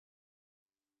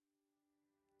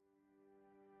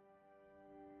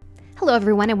Hello,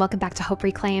 everyone, and welcome back to Hope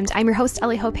Reclaimed. I'm your host,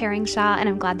 Ellie Hope Herringshaw, and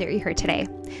I'm glad that you're here today.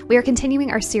 We are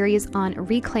continuing our series on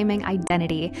reclaiming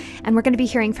identity, and we're going to be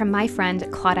hearing from my friend,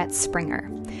 Claudette Springer.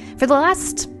 For the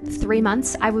last 3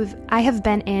 months, I have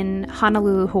been in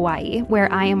Honolulu, Hawaii,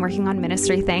 where I am working on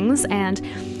ministry things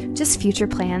and just future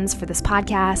plans for this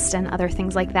podcast and other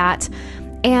things like that.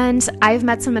 And I've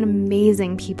met some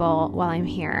amazing people while I'm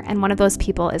here, and one of those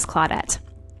people is Claudette.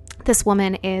 This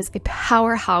woman is a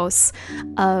powerhouse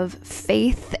of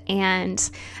faith and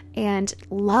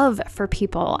love for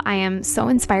people. I am so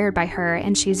inspired by her,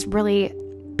 and she's really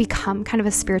become kind of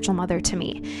a spiritual mother to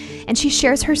me. And she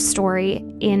shares her story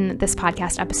in this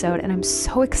podcast episode, and I'm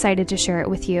so excited to share it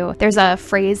with you. There's a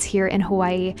phrase here in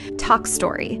Hawaii, talk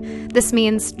story. This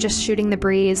means just shooting the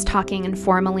breeze, talking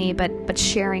informally, but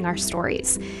sharing our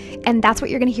stories. And that's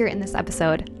what you're going to hear in this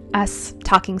episode, us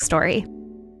talking story.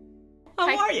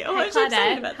 How are you? Hi, I'm so excited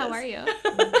Claudette. about How this. are you?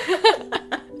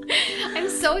 I'm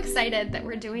so excited that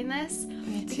we're doing this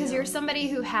because you're somebody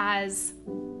who has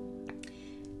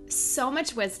so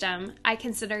much wisdom. I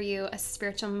consider you a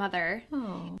spiritual mother,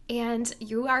 and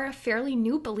you are a fairly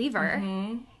new believer.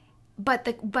 Mm-hmm.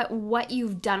 But what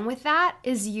you've done with that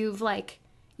is you've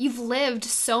lived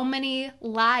so many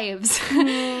lives,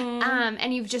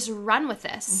 and you've just run with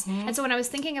this. Mm-hmm. And so when I was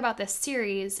thinking about this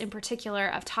series in particular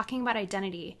of talking about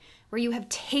identity, where you have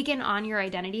taken on your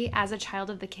identity as a child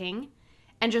of the King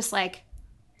and just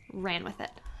ran with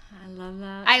it. I love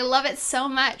that. I love it so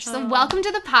much. So welcome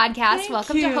to the podcast.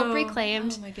 Welcome you. to Hope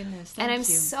Reclaimed. Oh my goodness. And I'm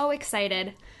so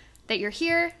excited that you're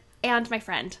here and my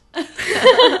friend.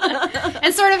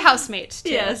 And sort of housemate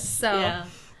too. Yes. So yeah.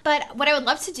 But what I would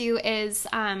love to do is,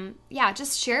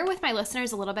 just share with my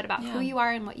listeners a little bit about who you are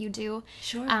and what you do.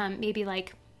 Sure. Maybe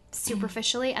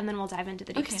superficially, and then we'll dive into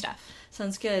the deep stuff.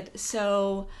 Sounds good.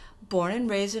 So, born and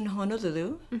raised in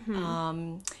Honolulu,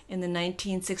 in the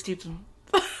 1960s.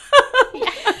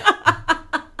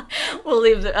 We'll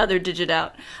leave the other digit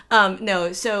out. I'm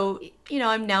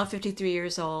now 53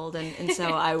 years old, and so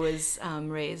I was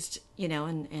raised,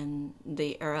 in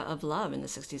the era of love in the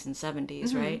 60s and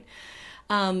 70s, right?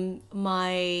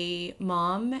 My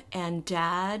mom and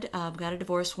dad got a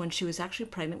divorce when she was actually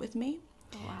pregnant with me.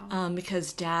 Oh, wow.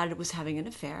 Because dad was having an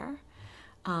affair.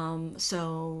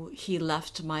 So he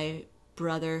left my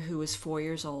brother, who was 4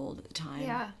 years old at the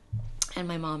time, and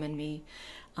my mom and me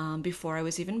before I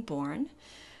was even born.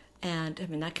 And I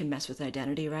mean, that can mess with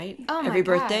identity, right? Oh, Every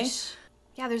birthday. Gosh.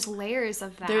 Yeah, there's layers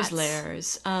of that. There's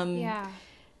layers.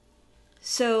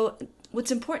 So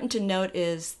what's important to note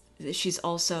is that she's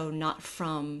also not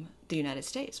from the United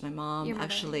States. My mom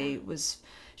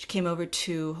she came over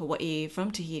to Hawaii from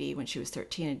Tahiti when she was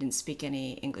 13 and didn't speak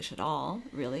any English at all,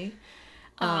 really.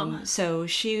 So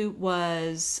she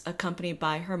was accompanied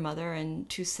by her mother and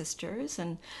two sisters,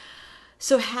 and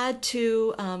so had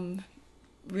to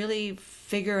really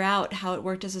figure out how it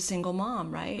worked as a single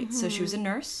mom, right? Mm-hmm. So she was a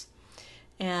nurse,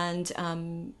 and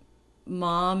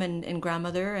mom and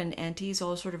grandmother and aunties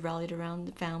all sort of rallied around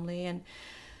the family. And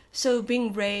so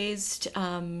being raised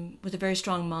with a very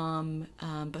strong mom,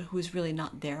 but who was really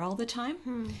not there all the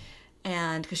time,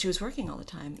 and because she was working all the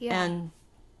time. Yeah. And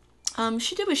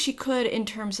she did what she could in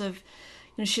terms of,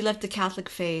 she left the Catholic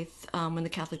faith when the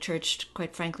Catholic Church,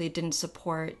 quite frankly, didn't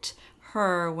support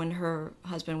her when her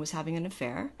husband was having an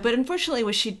affair. But unfortunately,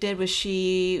 what she did was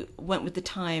she went with the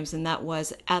times, and that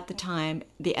was, at the time,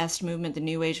 the Est movement, the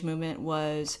New Age movement,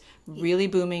 was really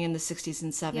booming in the 60s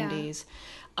and 70s.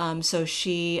 Yeah. So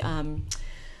she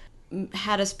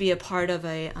had us be a part of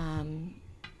a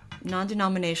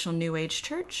non-denominational New Age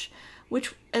church,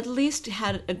 which at least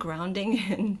had a grounding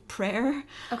in prayer.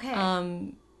 Okay.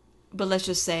 But let's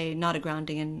just say not a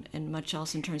grounding in much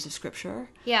else in terms of scripture.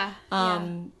 Yeah.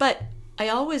 But I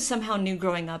always somehow knew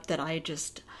growing up that I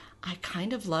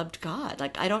kind of loved God.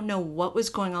 I don't know what was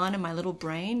going on in my little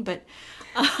brain, but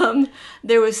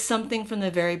there was something from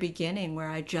the very beginning where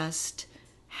I just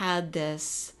had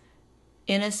this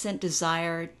innocent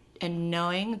desire and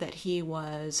knowing that he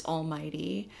was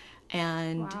almighty.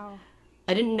 And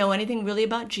I didn't know anything really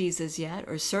about Jesus yet,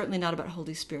 or certainly not about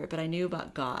Holy Spirit, but I knew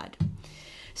about God.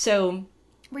 So,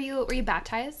 were you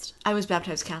baptized? I was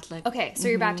baptized Catholic. Okay, so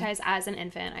you're baptized as an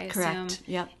infant, I assume. Correct.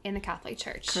 Yep. In the Catholic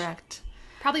Church. Correct.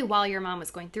 Probably while your mom was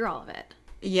going through all of it.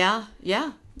 Yeah.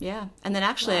 And then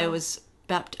actually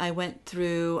I went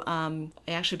through, I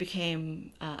actually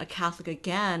became a Catholic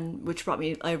again, which brought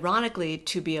me, ironically,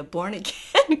 to be a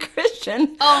born-again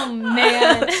Christian. Oh,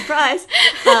 man. Surprise.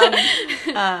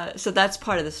 So that's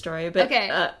part of the story. But,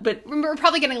 okay. But we're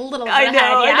probably getting a little bit I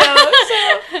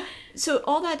ahead. know. So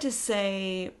all that to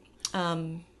say,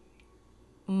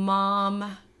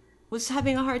 Mom was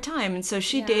having a hard time. And so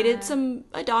she dated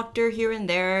a doctor here and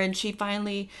there, and she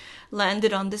finally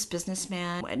landed on this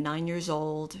businessman at 9 years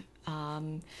old.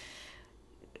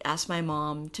 Asked my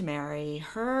mom to marry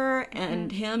her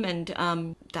and him,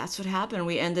 and that's what happened.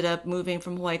 We ended up moving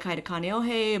from Hawaii Kai to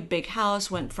Kaneohe, a big house,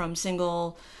 went from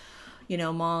single,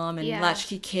 mom and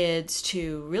latchkey kids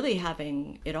to really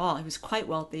having it all. He was quite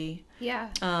wealthy. Yeah.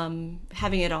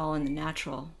 Having it all in the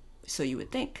natural, so you would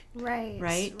think. Right.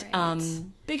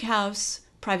 Big house,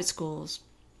 private schools.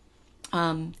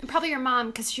 And probably your mom,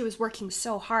 because she was working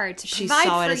so hard to provide for you. She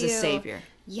saw it as a savior.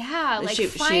 Yeah, like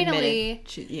finally,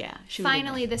 she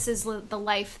finally, this is the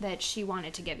life that she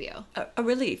wanted to give you. A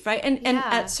relief, right? And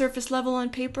at surface level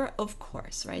on paper, of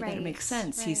course, right? That makes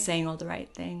sense. Right. He's saying all the right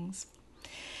things.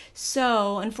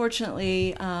 So,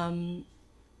 unfortunately,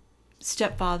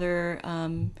 stepfather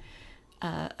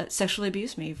sexually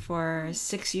abused me for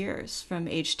 6 years, from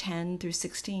age 10 through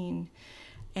 16.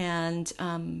 And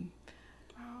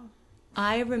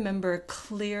I remember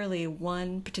clearly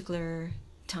one particular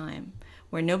time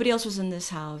where nobody else was in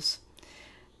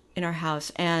our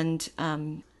house, and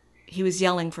he was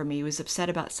yelling for me. He was upset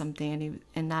about something,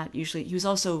 and he was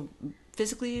also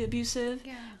physically abusive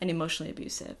and emotionally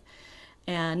abusive,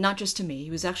 and not just to me. He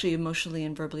was actually emotionally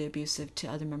and verbally abusive to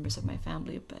other members of my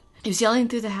family. But he was yelling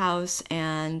through the house,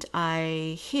 and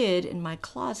I hid in my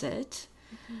closet,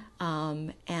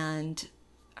 and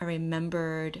I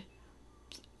remembered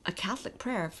a Catholic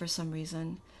prayer for some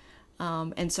reason.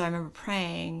 And so I remember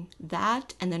praying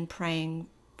that, and then praying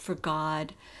for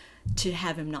God to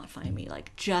have him not find me,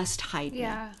 like just hide me.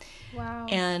 Yeah. Wow.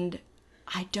 And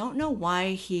I don't know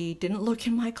why he didn't look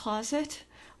in my closet,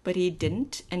 but he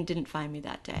didn't find me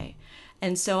that day.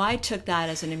 And so I took that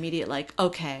as an immediate, like,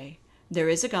 okay, there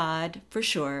is a God for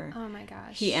sure. Oh my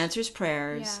gosh. He answers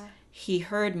prayers. Yeah. He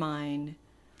heard mine.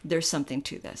 There's something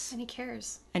to this. And he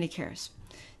cares.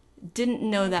 Didn't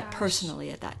know that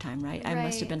personally at that time, right? I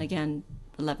must have been, again,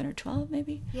 11 or 12,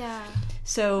 maybe. Yeah.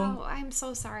 So. Oh, I'm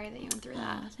so sorry that you went through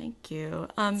that. Thank you.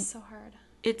 It's so hard.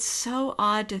 It's so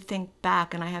odd to think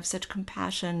back, and I have such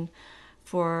compassion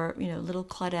for, little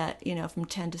Claudette, from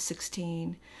 10 to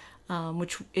 16,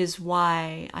 which is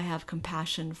why I have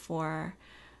compassion for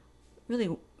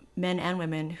really men and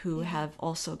women who have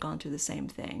also gone through the same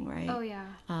thing, right? Oh, yeah.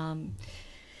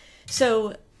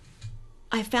 So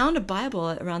I found a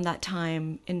Bible around that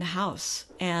time in the house,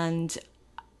 and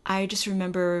I just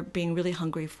remember being really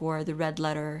hungry for the red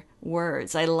letter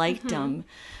words. I liked them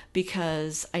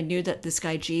because I knew that this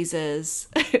guy Jesus,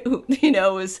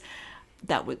 those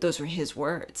were his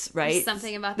words, right? There's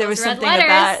something about those red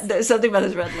letters. There's something about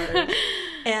those red letters.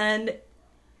 And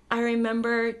I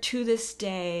remember to this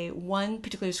day, one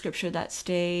particular scripture that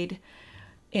stayed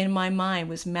in my mind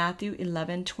was Matthew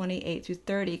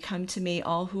 11:28-30. Come to me,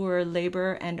 all who are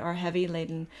labor and are heavy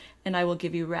laden, and I will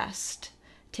give you rest.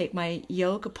 Take my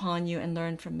yoke upon you and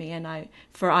learn from me,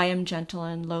 for I am gentle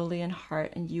and lowly in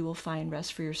heart, and you will find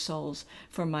rest for your souls.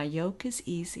 For my yoke is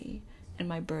easy and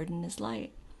my burden is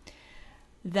light.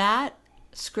 That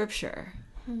scripture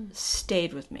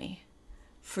stayed with me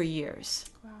for years.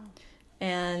 Wow.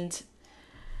 And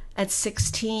at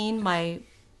 16, my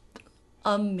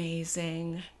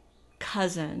amazing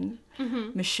cousin,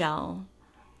 Michelle,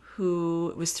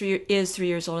 who is 3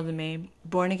 years older than me,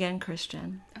 born again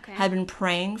Christian, had been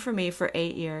praying for me for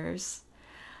 8 years,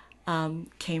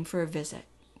 came for a visit.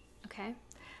 Okay.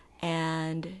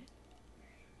 And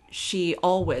she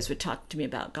always would talk to me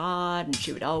about God, and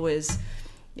she would always,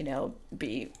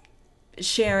 be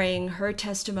sharing her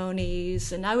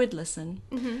testimonies, and I would listen.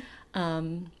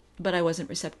 But I wasn't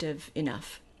receptive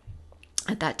enough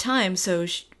at that time.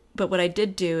 But what I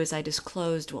did do is I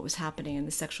disclosed what was happening in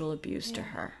the sexual abuse to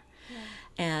her. Yeah.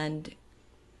 And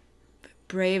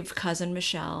brave cousin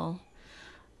Michelle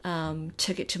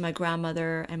took it to my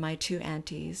grandmother and my 2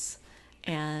 aunties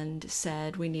and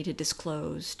said, we need to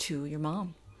disclose to your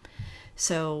mom.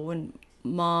 So when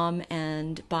Mom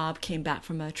and Bob came back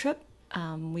from a trip,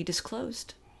 we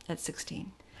disclosed at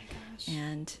 16. Oh my gosh.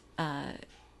 And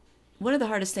one of the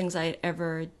hardest things I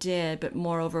ever did, but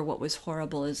moreover what was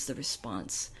horrible, is the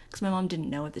response. Because my mom didn't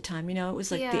know at the time. It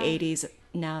was like the 80s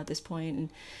now at this point. And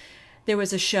there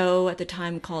was a show at the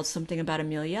time called Something About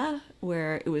Amelia,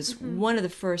 where it was one of the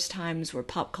first times where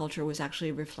pop culture was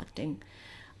actually reflecting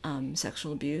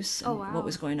sexual abuse and what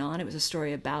was going on. It was a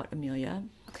story about Amelia.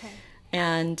 Okay.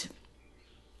 And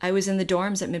I was in the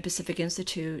dorms at Mid-Pacific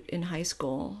Institute in high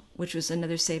school, which was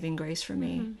another saving grace for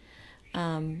me.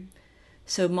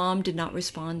 So Mom did not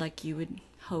respond like you would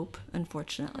hope,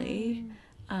 unfortunately.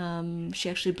 She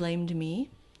actually blamed me.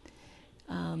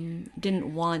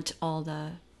 Didn't want all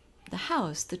the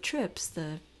house, the trips,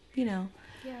 the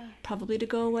probably to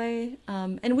go away.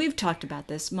 And we've talked about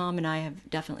this. Mom and I have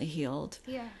definitely healed.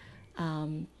 Yeah.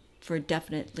 For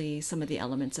definitely some of the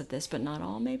elements of this, but not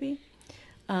all, maybe.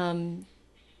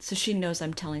 So she knows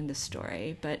I'm telling this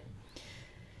story, but,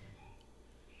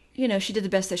 she did the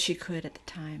best that she could at the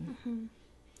time.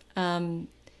 Mm-hmm.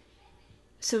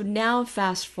 So now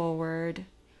fast forward,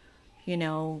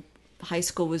 high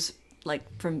school was like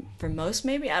for most,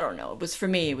 maybe, I don't know. It was, for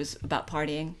me, it was about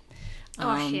partying. Oh,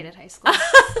 I hated high school.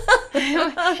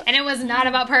 And it was not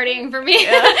about partying for me.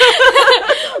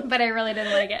 But I really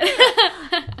didn't like it.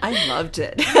 I loved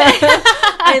it.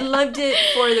 I loved it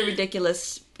for the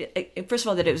ridiculous. First of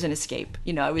all, that it was an escape.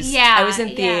 I was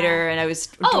in theater and I was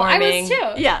dorming. Oh, I was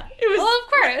too. Yeah. It was, well,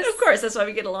 of course. Of course. That's why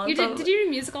we get along. Did you do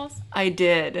musicals? I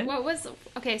did. What was...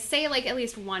 Okay, say like at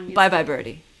least one musical. Bye Bye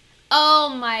Birdie. Oh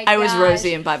my gosh. I was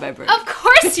Rosie in Bye Bye Birdie. Of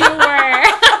course you were.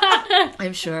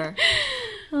 I'm sure.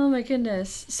 Oh my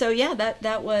goodness. So yeah,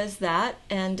 that was that.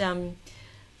 And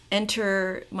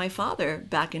enter my father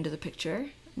back into the picture.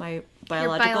 My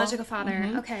biological father.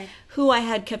 Mm-hmm. Okay. Who I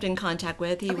had kept in contact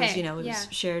with. He was, it was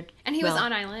shared. And he was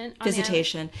on island.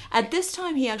 Visitation. At this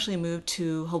time, he actually moved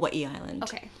to Hawaii Island.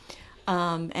 Okay.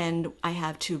 And I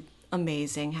have two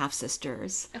amazing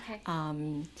half-sisters. Okay.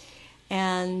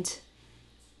 And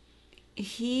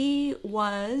he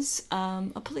was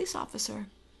a police officer.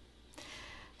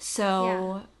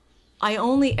 So I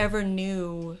only ever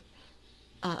knew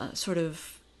sort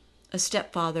of a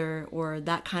stepfather or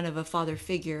that kind of a father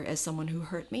figure as someone who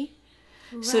hurt me.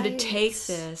 Right. So to take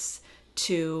this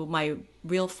to my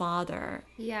real father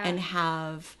and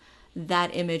have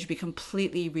that image be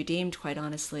completely redeemed, quite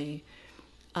honestly,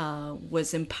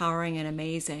 was empowering and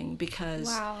amazing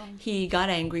because he got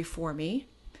angry for me.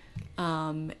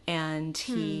 And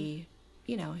he,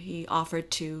 he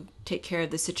offered to take care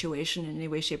of the situation in any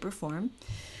way, shape, or form,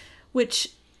 which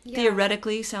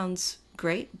theoretically sounds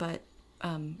great, but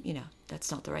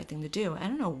that's not the right thing to do. I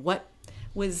don't know what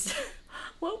was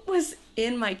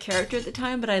in my character at the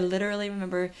time, but I literally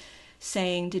remember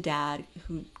saying to Dad,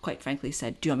 who quite frankly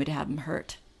said, "Do you want me to have him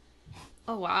hurt?"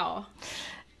 Oh, wow.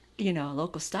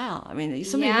 Local style. I mean,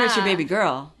 somebody hurts your baby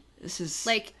girl. This is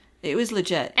like, it was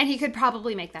legit. And he could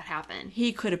probably make that happen.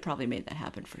 He could have probably made that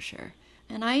happen for sure.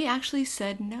 And I actually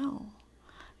said no.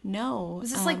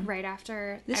 Was this like right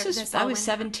after? I was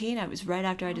 17. I was right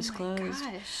after I disclosed.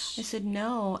 My gosh. I said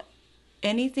no.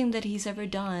 Anything that he's ever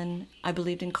done, I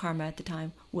believed in karma at the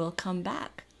time, will come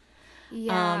back.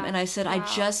 Yeah. And I said, I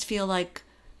just feel like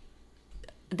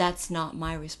that's not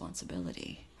my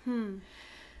responsibility.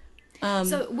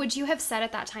 So would you have said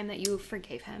at that time that you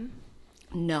forgave him?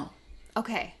 No.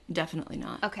 Okay. Definitely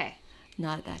not. Okay.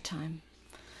 Not at that time.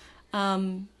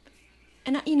 And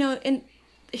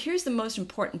here's the most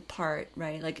important part,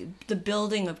 right? Like the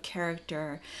building of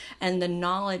character and the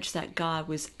knowledge that God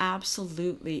was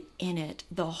absolutely in it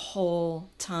the whole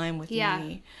time with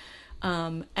me.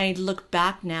 I look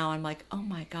back now and I'm like, oh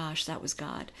my gosh, that was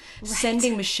God. Right.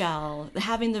 Sending Michelle,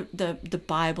 having the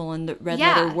Bible and the red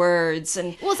letter words.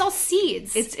 And well, it's all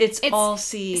seeds. It's all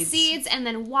seeds. Seeds and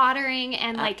then watering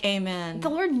and amen. The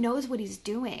Lord knows what he's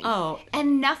doing. Oh.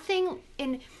 And nothing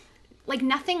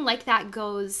like that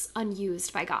goes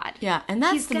unused by God. Yeah, and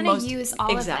that's he's going to use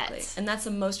all of it. And that's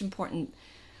the most important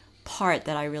part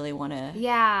that I really want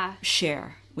to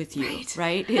share with you,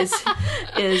 right? Is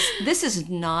this is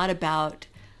not about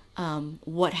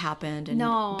what happened,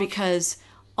 and because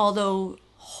although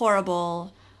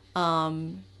horrible,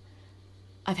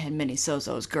 I've had many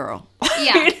sozos, girl.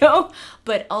 Yeah,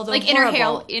 but although like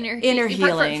horrible, inner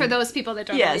healing for those people that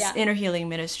don't know. Yes, inner healing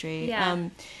ministry. Yeah.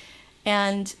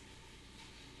 And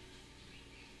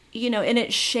and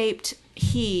it shaped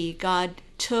God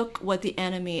took what the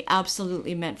enemy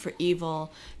absolutely meant for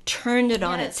evil, turned it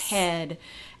on its head,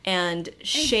 and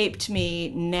shaped me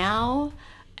now.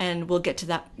 And we'll get to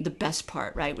that, the best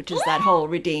part, right? Which is that whole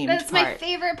redeemed part. That's my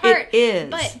favorite part.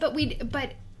 It is.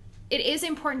 But it is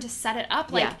important to set it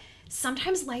up. Like,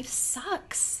 sometimes life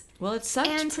sucks. Well, it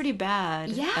sucked pretty bad,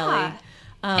 yeah. Ellie.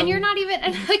 And you're not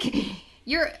even,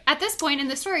 you're, at this point in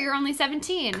the story, you're only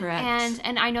 17. Correct.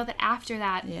 And I know that after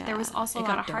that, there was also a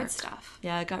lot of hard stuff.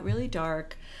 Yeah, it got really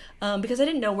dark. Because I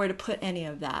didn't know where to put any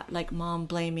of that. Like, Mom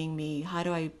blaming me. How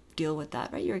do I deal with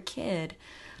that? Right? You're a kid.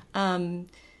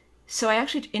 So I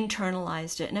actually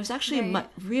internalized it. And it was actually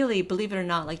really, believe it or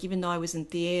not, like, even though I was in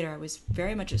theater, I was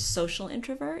very much a social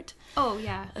introvert. Oh,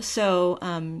 yeah. So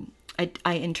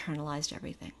I internalized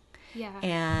everything. Yeah.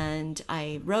 And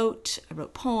I wrote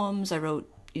poems. I wrote,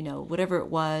 whatever it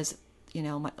was.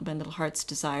 my Little Heart's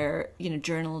Desire,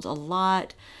 journaled a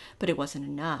lot, but it wasn't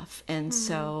enough. And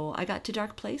so I got to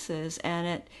dark places. And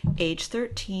at age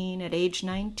 13, at age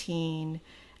 19,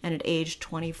 and at age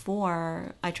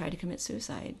 24, I tried to commit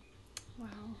suicide. Wow.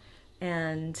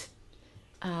 And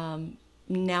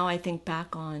now I think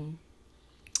back on,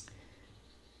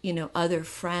 other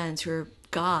friends who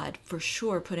God for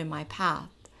sure put in my path.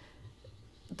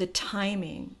 The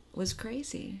timing was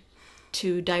crazy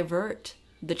to divert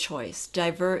the choice,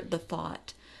 divert the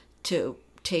thought to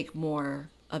take more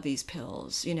of these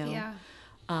pills, Yeah.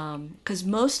 Because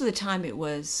most of the time it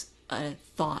was a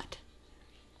thought.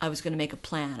 I was going to make a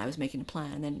plan. I was making a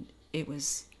plan, and then it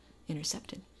was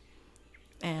intercepted.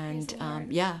 And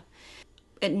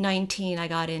at 19, I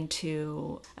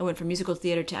went from musical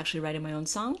theater to actually writing my own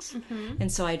songs. Mm-hmm.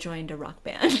 And so I joined a rock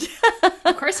band.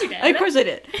 Of course you did. Of course I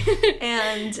did.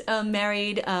 And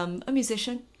married a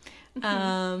musician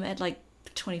at like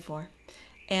 24.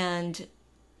 And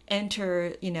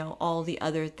enter, all the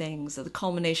other things, the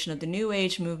culmination of the New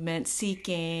Age movement,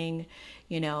 seeking,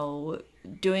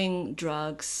 doing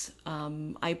drugs.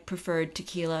 I preferred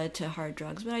tequila to hard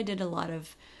drugs, but I did a lot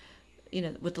of,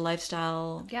 with the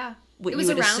lifestyle. Yeah. What it was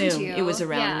you would around assume. you. It was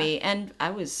around Yeah. me. And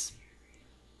I was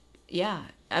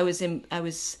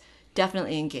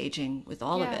definitely engaging with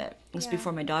all of it. It was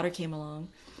before my daughter came along,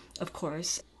 of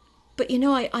course. But,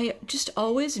 I just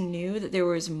always knew that there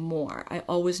was more. I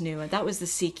always knew. And that was the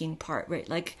seeking part, right?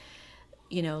 Like,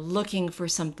 looking for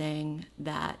something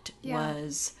that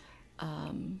was,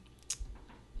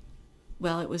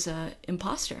 it was a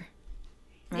imposter,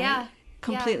 right? Yeah.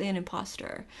 Completely an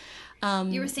imposter.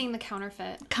 You were seeing the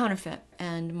counterfeit.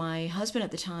 And my husband at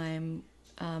the time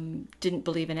didn't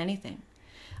believe in anything.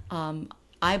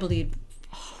 I believed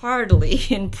heartily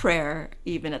in prayer,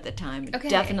 even at the time. Okay.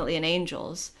 Definitely in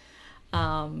angels.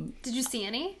 Did you see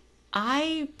any?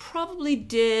 I probably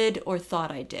did or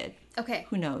thought I did. Okay.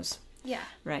 Who knows? Yeah.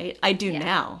 Right? I do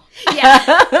now. Yeah.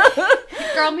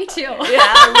 Girl, me too.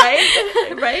 Yeah,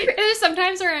 right? Right? There's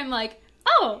sometimes where I'm like,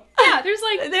 oh, yeah, there's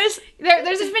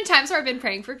just been times where I've been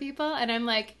praying for people and I'm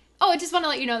like, oh, I just want to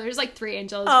let you know there's like 3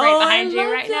 angels right behind you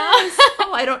right now.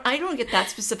 Oh, I don't get that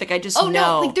specific. I just know.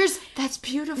 No, like that's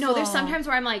beautiful. No, there's sometimes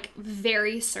where I'm like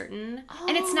very certain.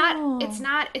 And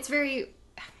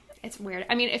it's weird.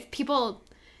 I mean, if people,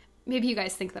 maybe you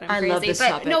guys think that I'm crazy, love this but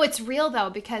topic. No, it's real though,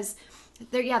 because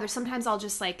there's sometimes I'll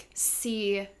just like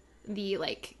see the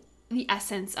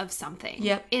essence of something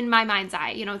in my mind's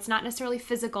eye. It's not necessarily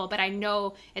physical, but I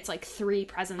know it's like 3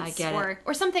 presence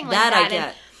or something like that. That I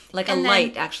get. Like a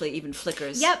light actually even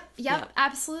flickers. Yep,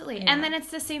 absolutely. Yeah. And then it's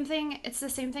the same thing. It's the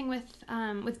same thing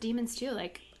with demons too.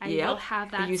 Like I will have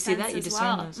that. You see that, you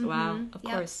discern those. Mm-hmm. Wow, of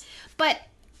course. But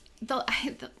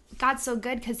God's so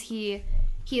good because He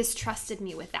has trusted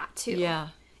me with that too. Yeah.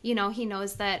 He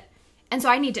knows that, and so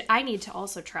I need to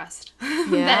also trust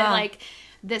that like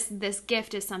this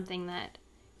gift is something that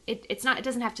it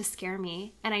doesn't have to scare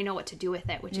me, and I know what to do with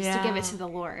it, which is to give it to the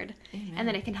Lord. Amen. And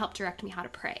then it can help direct me how to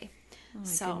pray. Oh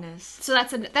my goodness. So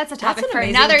that's a topic for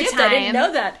another gift. time. I didn't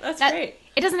know that. That's great.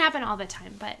 It doesn't happen all the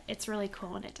time, but it's really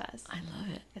cool when it does. I love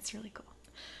it. It's really cool.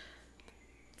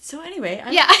 So anyway,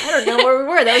 I don't know where we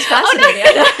were. That was fascinating.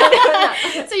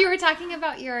 Oh, no. So you were talking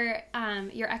about your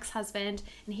ex-husband,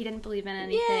 and he didn't believe in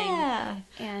anything. Yeah.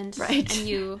 And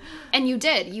you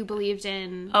did. You believed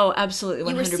in. Oh,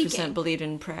 absolutely, 100% believed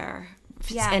in prayer.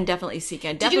 Yeah. And definitely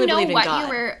seeking. Did you know believed in God.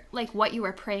 what you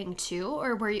were praying to,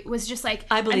 or was just like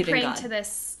I believe I'm praying in God. To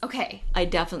this? Okay. I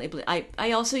definitely believe.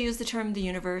 I also use the term the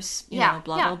universe. You know,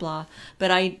 blah blah.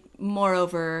 But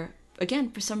moreover,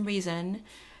 again, for some reason,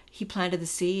 He planted the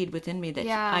seed within me that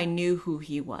I knew who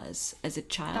He was as a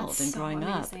child and growing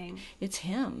up. It's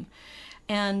Him,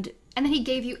 and then He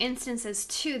gave you instances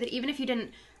too that even if you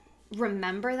didn't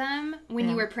remember them when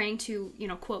you were praying to,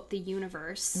 quote, the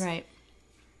universe, right.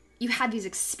 You had these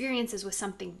experiences with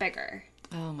something bigger.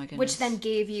 Oh my goodness. Which then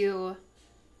gave you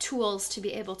tools to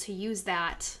be able to use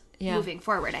that moving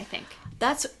forward, I think.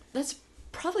 That's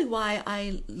probably why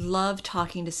I love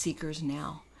talking to seekers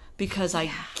now. Because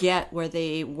I get where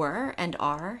they were and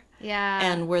are. Yeah.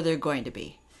 And where they're going to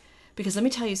be. Because let me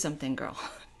tell you something, girl.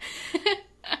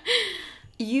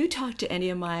 You talk to any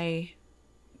of my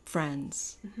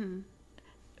friends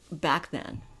back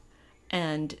then,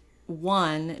 and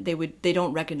they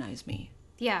don't recognize me.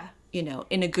 Yeah.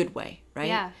 In a good way, right?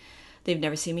 Yeah. They've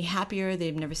never seen me happier.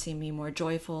 They've never seen me more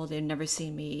joyful. They've never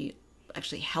seen me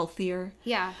actually healthier.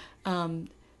 Yeah.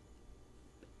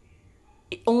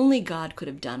 Only God could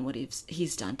have done what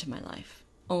He's done to my life.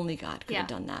 Only God could have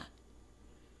done that.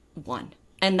 One.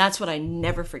 And that's what I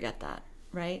never forget that,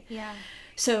 right? Yeah.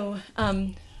 So,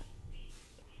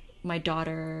 my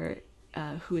daughter,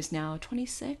 who is now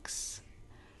 26,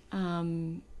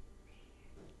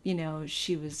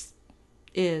 she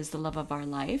is the love of our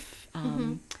life.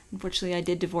 Unfortunately, I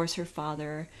did divorce her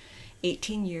father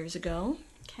 18 years ago.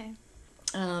 Okay.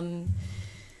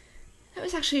 It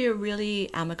was actually a really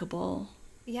amicable,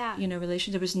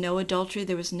 relation. There was no adultery.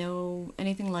 There was no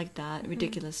anything like that,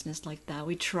 ridiculousness like that.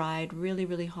 We tried really,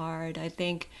 really hard. I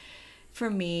think for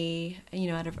me,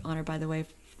 out of honor, by the way,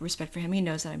 respect for him, he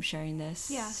knows that I'm sharing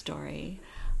this story.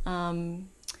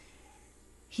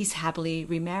 He's happily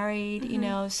remarried,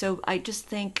 so I just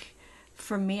think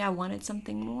for me, I wanted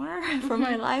something more for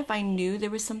my life. I knew there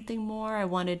was something more. I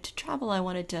wanted to travel. I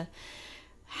wanted to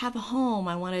have a home.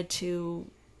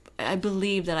 I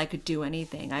believed that I could do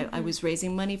anything. I was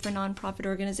raising money for nonprofit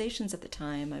organizations at the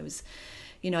time. I was,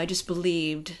 I just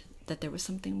believed that there was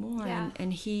something more. Yeah.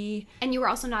 And you were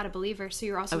also not a believer, so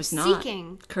you were also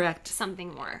seeking correct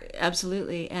something more.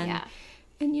 Absolutely. And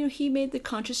he made the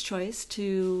conscious choice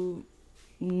to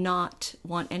not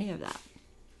want any of that.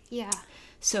 Yeah.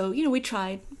 So, we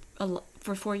tried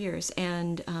for 4 years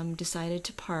and decided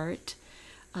to part.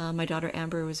 My daughter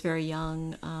Amber was very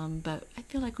young, but I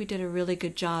feel like we did a really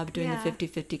good job doing the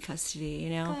 50-50 custody,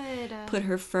 Good. Put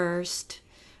her first.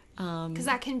 Because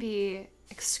that can be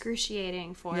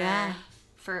excruciating for the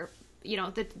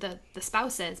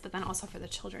spouses, but then also for the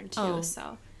children too.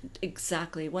 So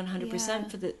exactly, 100%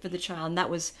 for the child.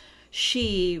 And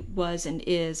she was and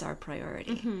is our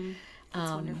priority.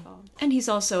 That's wonderful. And he's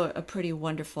also a pretty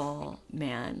wonderful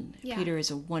man. Yeah. Peter is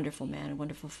a wonderful man, a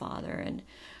wonderful father,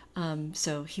 and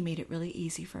so he made it really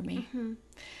easy for me.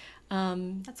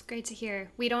 That's great to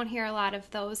hear. We don't hear a lot of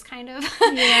those kind of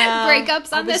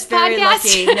breakups on this very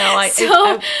podcast. Lucky.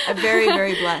 No, I'm very,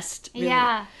 very blessed. Really.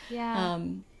 Yeah.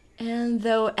 And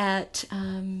though at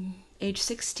age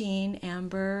 16,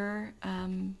 Amber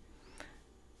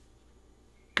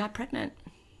got pregnant.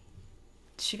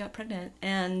 She got pregnant,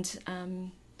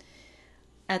 and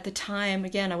at the time,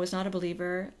 again, I was not a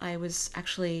believer. I was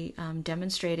actually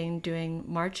demonstrating, doing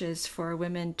marches for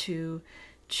women to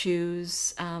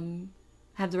choose,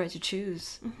 have the right to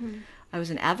choose. I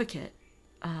was an advocate,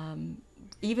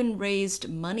 even raised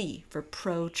money for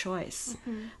pro-choice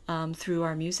through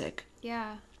our music.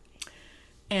 Yeah.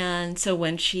 And so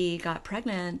when she got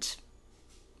pregnant,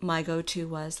 my go-to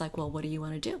was like, well, what do you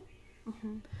want to do?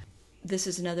 This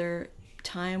is another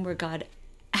time where God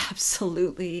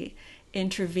absolutely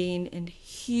intervened in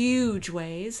huge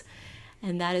ways,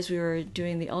 and that is we were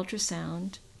doing the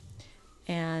ultrasound,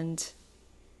 and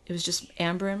it was just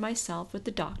Amber and myself with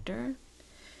the doctor,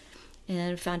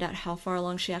 and found out how far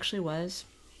along she actually was.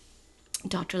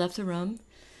 Doctor left the room,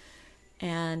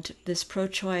 and this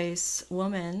pro-choice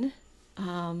woman,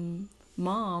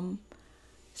 mom,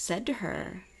 said to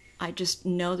her, I just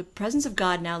know the presence of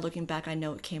God now. Looking back, I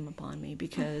know it came upon me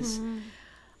because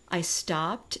I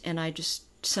stopped, and I just,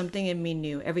 something in me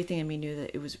knew, everything in me knew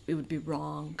that it would be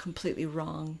wrong, completely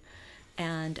wrong.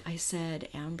 And I said,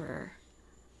 Amber,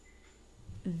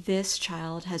 this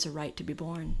child has a right to be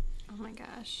born. Oh my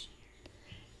gosh.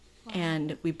 Wow.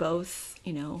 And we both,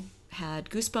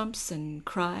 had goosebumps and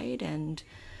cried, and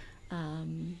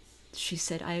she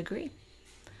said, I agree.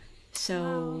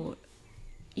 So,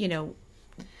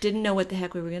 didn't know what the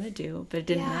heck we were going to do, but it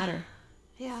didn't matter.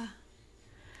 Yeah.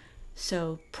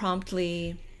 So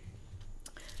promptly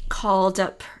called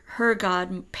up her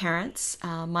godparents,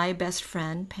 my best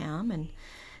friend, Pam, and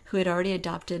who had already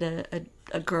adopted a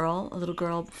little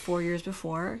girl 4 years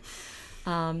before.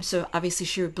 So obviously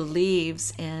she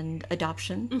believes in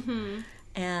adoption.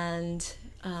 And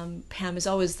Pam is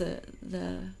always the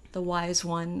wise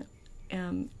one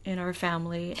in our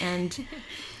family, and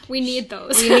we need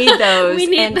those. We need those. We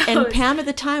need those. And Pam at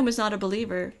the time was not a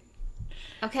believer.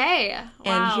 Okay.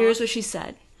 Wow. And here's what she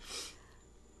said.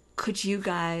 Could you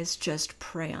guys just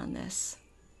pray on this?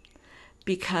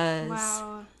 Because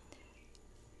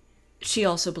she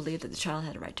also believed that the child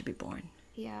had a right to be born.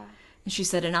 Yeah. And she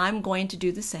said, and I'm going to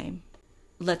do the same.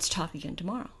 Let's talk again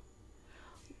tomorrow.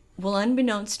 Well,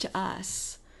 unbeknownst to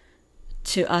us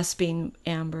being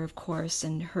Amber, of course,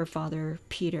 and her father,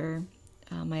 Peter,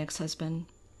 my ex-husband,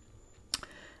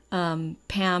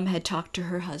 Pam had talked to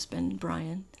her husband,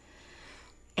 Brian,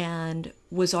 and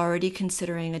was already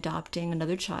considering adopting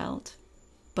another child,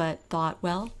 but thought,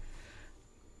 well,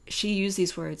 she used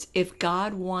these words, if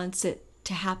God wants it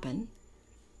to happen,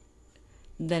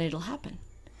 then it'll happen.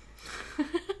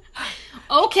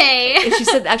 Okay.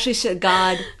 She said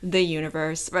God, the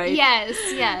universe, right? Yes.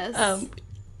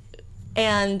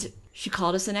 And she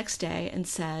called us the next day and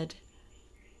said,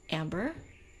 Amber,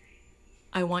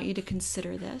 I want you to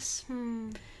consider this.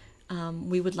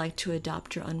 we would like to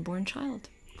adopt your unborn child.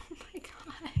 Oh my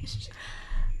gosh.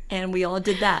 And we all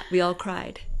did that. We all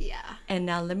cried. Yeah. And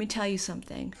now let me tell you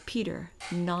something. Peter,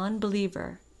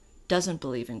 non-believer, doesn't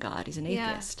believe in God. He's an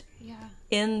atheist. Yeah.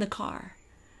 In the car.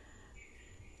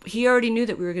 He already knew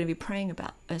that we were going to be praying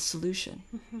about a solution.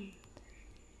 Mm-hmm.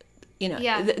 You know,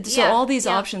 Yeah. So all these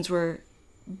options were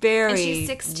very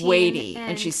weighty.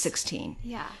 And she's 16.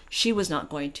 Yeah. She was not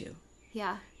going to.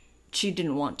 Yeah. She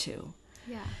didn't want to.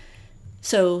 Yeah.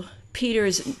 So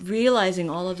Peter's realizing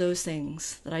all of those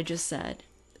things that I just said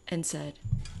and said,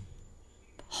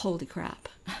 holy crap.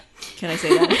 Can I say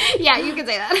that? Yeah, you can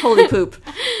say that. Holy poop.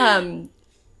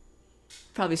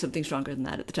 Probably something stronger than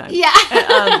that at the time. Yeah.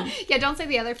 Yeah, don't say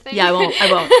the other thing. Yeah, I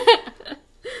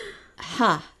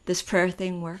won't. This prayer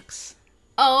thing works.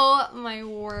 Oh, my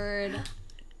word.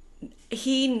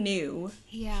 He knew.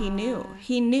 Yeah. He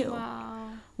knew. Wow.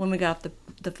 When we got off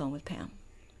the phone with Pam.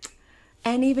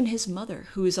 And even his mother,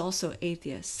 who is also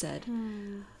atheist, said,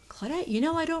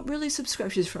 Claudette, I don't really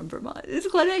subscribe. She's from Vermont.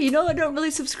 Claudette, I don't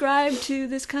really subscribe to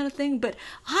this kind of thing, but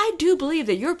I do believe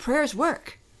that your prayers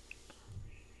work.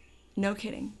 No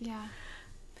kidding. Yeah.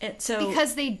 And so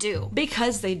Because they do.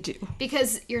 Because they do.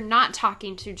 Because you're not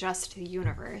talking to just the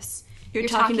universe. You're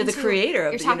talking to the creator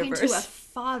of the universe. You're talking to a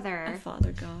father. A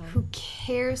Father God. Who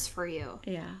cares for you.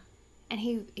 Yeah. And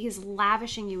he's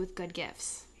lavishing you with good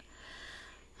gifts.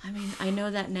 I mean, I know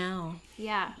that now.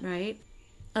 Yeah. Right?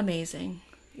 Amazing.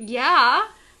 Yeah.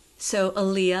 So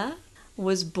Aaliyah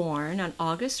was born on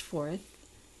August 4th,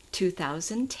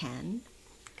 2010.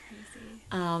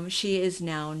 Crazy. She is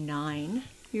now 9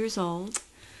 years old.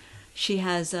 She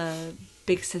has a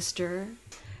big sister.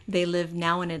 They live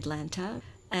now in Atlanta.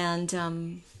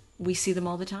 And we see them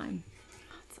all the time.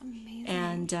 That's amazing.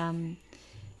 And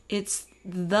it's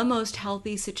the most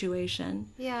healthy situation.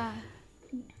 Yeah.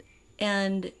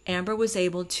 And Amber was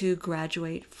able to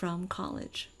graduate from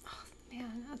college. Oh,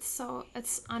 man,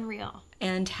 it's unreal.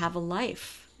 And have a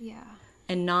life. Yeah.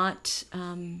 And not,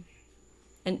 and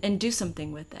do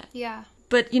something with it. Yeah.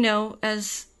 But,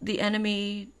 as the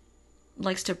enemy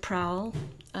likes to prowl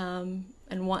and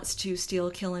wants to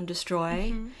steal, kill, and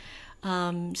destroy,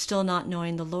 still not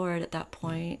knowing the Lord at that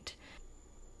point,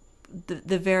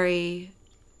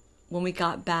 when we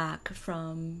got back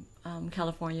from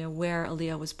California, where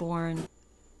Aaliyah was born,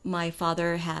 my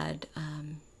father had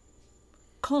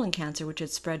colon cancer, which had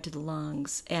spread to the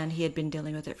lungs, and he had been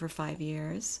dealing with it for 5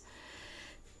 years.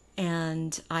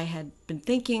 And I had been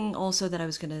thinking also that I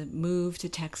was going to move to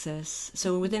Texas.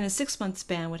 So within a 6-month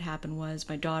span, what happened was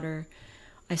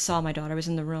I saw my daughter was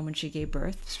in the room when she gave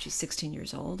birth. She's 16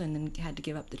 years old, and then had to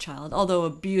give up the child. Although a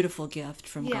beautiful gift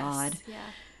from God,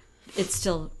 it's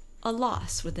still a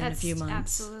loss within a few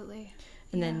months. Absolutely.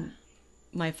 And then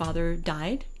my father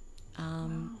died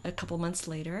a couple months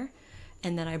later.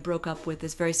 And then I broke up with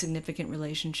this very significant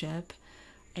relationship,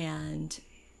 and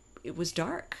it was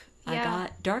dark. I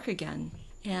got dark again.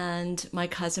 And my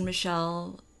cousin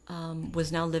Michelle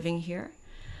was now living here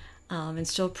and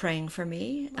still praying for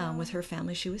me with her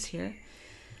family. She was here.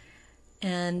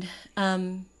 And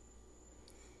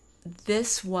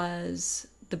this was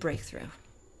the breakthrough.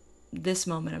 This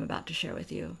moment I'm about to share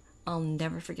with you, I'll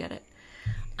never forget it.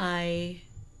 I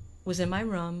was in my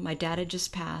room. My dad had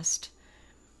just passed.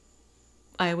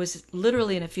 I was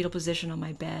literally in a fetal position on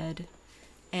my bed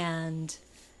and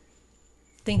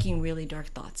thinking really dark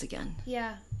thoughts again.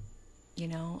 Yeah.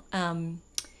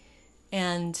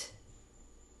 And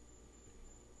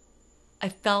I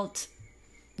felt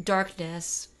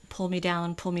darkness pull me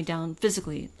down,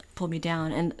 physically pull me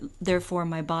down, and therefore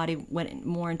my body went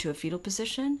more into a fetal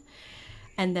position.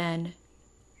 And then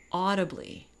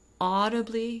audibly,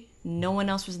 no one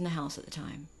else was in the house at the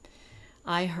time,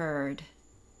 I heard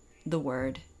the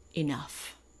word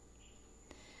enough.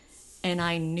 And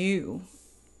I knew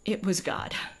it was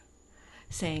God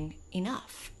saying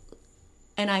enough.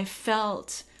 And I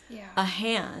felt a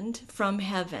hand from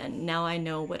heaven, now I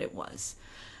know what it was,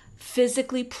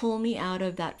 physically pull me out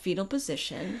of that fetal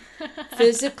position.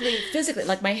 physically,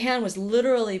 like my hand was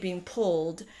literally being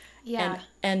pulled. Yeah.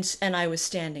 And I was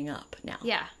standing up now.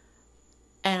 Yeah.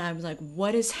 And I was like,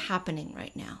 what is happening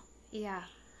right now? Yeah.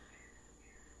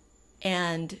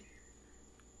 And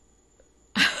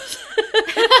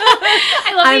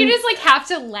I love that you just have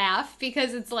to laugh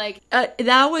because it's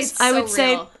that was, I would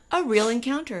say, real. A real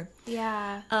encounter.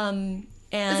 Yeah. And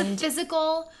it was a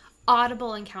physical,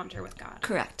 audible encounter with God.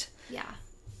 Correct. Yeah.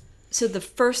 So the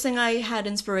first thing I had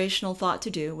inspirational thought to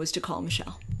do was to call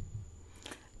Michelle.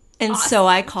 And so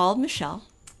I called Michelle,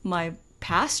 my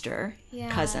pastor,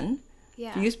 cousin,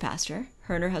 youth pastor.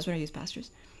 Her and her husband are youth pastors,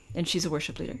 and she's a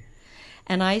worship leader.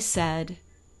 And I said,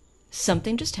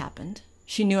 something just happened.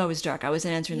 She knew I was dark. I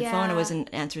wasn't answering the phone. I wasn't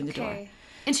answering the door.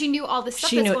 And she knew all the stuff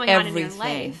that's going on in your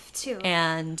life, too.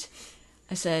 And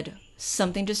I said,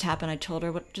 something just happened. I told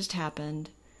her what just happened.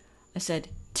 I said,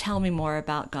 tell me more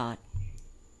about God.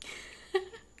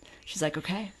 She's like,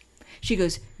 okay. She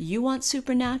goes, you want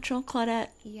supernatural, Claudette?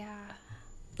 Yeah.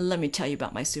 Let me tell you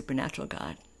about my supernatural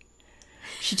God.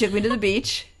 She took me to the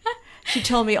beach. She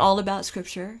told me all about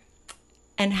Scripture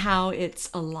and how it's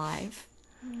alive.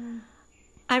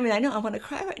 I mean, I know I want to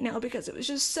cry right now because it was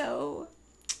just so...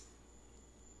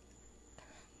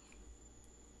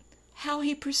 how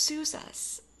he pursues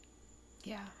us.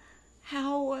 Yeah.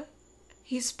 How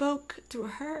he spoke through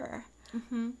her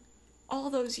all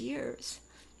those years.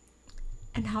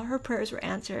 And how her prayers were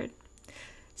answered.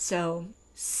 So,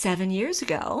 7 years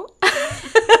ago...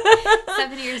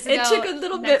 7 years ago. It took a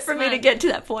little bit for me to get to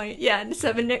that point. Yeah, and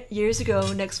 7 years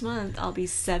ago, next month, I'll be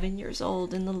 7 years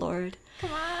old in the Lord.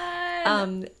 Come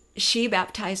on. She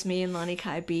baptized me in Lani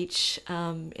Kai Beach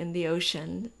in the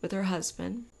ocean with her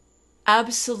husband.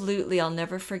 Absolutely, I'll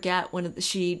never forget when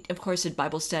she, of course, did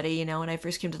Bible study. You know, when I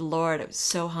first came to the Lord, I was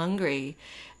so hungry.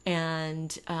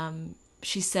 And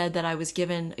she said that I was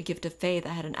given a gift of faith. I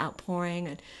had an outpouring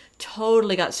and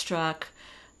totally got struck.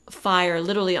 Fire,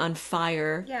 literally on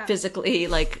fire, physically,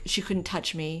 like she couldn't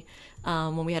touch me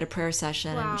when we had a prayer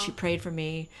session. And she prayed for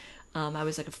me. I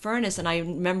was like a furnace, and I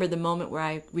remember the moment where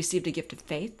I received a gift of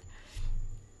faith,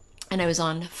 and I was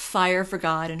on fire for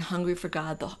God and hungry for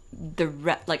God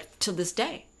like till this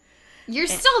day. You're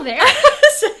still there.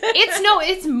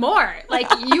 It's more. Like,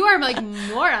 you are, like,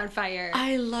 more on fire.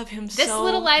 I love him so much. This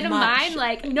little light of mine,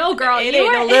 like, no, girl. It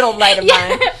ain't no little light of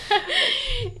mine.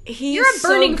 You're a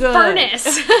burning furnace.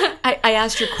 I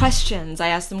asked her questions. I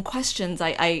asked them questions.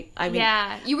 I mean...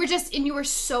 Yeah. You were you were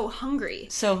so hungry.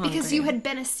 So hungry. Because you had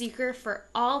been a seeker for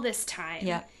all this time.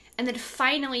 Yeah. And then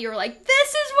finally you were like, this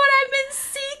is what I've been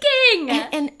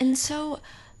seeking. And so...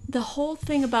 the whole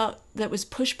thing that was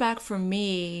pushed back from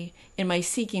me in my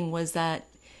seeking was that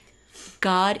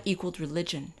God equaled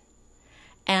religion.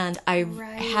 And I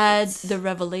had the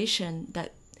revelation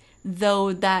that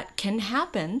though that can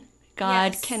happen,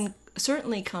 God can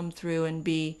certainly come through and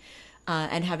be,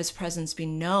 and have his presence be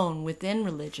known within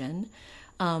religion.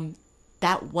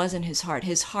 That wasn't his heart.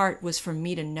 His heart was for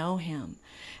me to know him.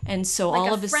 And so like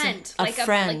all of a sudden, a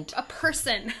friend, a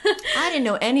person. I didn't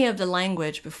know any of the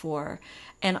language before.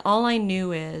 And all I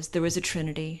knew is there was a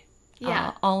Trinity.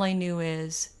 Yeah. All I knew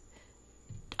is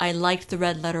I liked the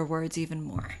red letter words even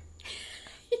more.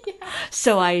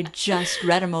 So I just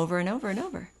read them over and over and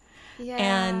over. Yeah.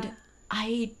 And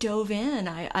I dove in.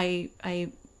 I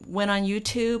went on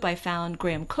YouTube. I found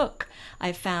Graham Cook.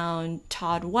 I found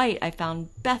Todd White. I found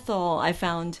Bethel. I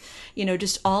found,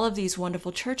 just all of these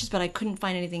wonderful churches, but I couldn't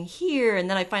find anything here. And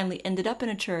then I finally ended up in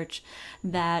a church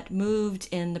that moved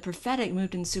in the prophetic,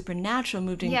 moved in supernatural,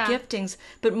 moved in giftings,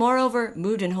 but moreover,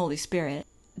 moved in Holy Spirit.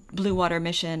 Blue Water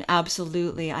Mission,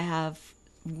 absolutely. I have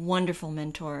wonderful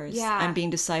mentors. Yeah. I'm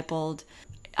being discipled.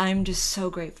 I'm just so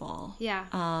grateful. Yeah.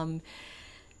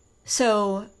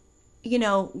 So...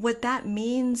 what that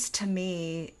means to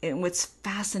me, and what's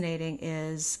fascinating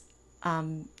is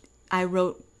I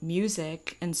wrote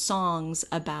music and songs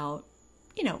about,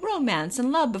 romance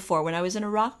and love before when I was in a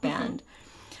rock band,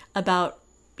 about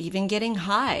even getting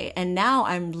high. And now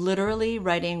I'm literally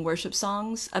writing worship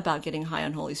songs about getting high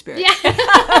on Holy Spirit.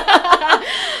 Yeah.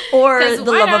 Or the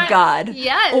love of God.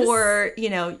 Yes. Or,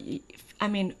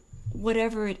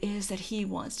 whatever it is that he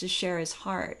wants to share his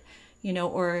heart.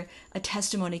 Or a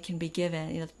testimony can be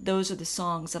given. Those are the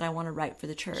songs that I want to write for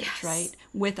the church, right?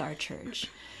 With our church.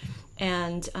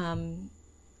 And, and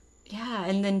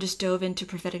then just dove into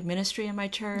prophetic ministry in my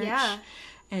church. Yeah.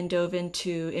 And dove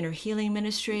into inner healing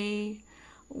ministry,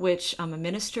 which I'm a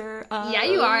minister of. Yeah,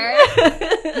 you are.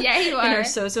 Yeah, you are. In our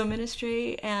Sozo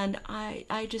ministry. And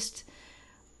I just,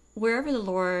 wherever the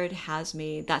Lord has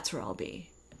me, that's where I'll be.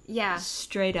 Yeah.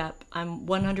 Straight up. I'm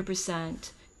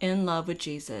 100% in love with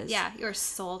Jesus. Yeah, you're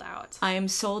sold out. I am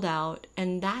sold out.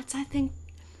 And that's, I think,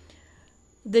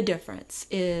 the difference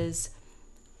is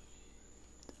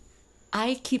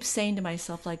I keep saying to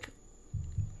myself, like,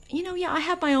 I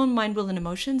have my own mind, will, and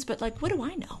emotions, but, like, what do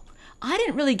I know? I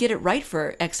didn't really get it right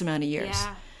for X amount of years.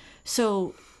 Yeah.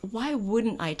 So why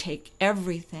wouldn't I take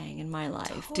everything in my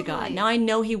life to God? Now I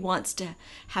know he wants to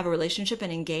have a relationship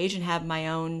and engage and have my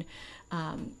own...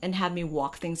 and have me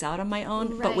walk things out on my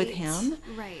own, but with him.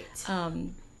 Right.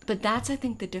 But that's, I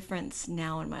think, the difference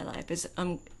now in my life is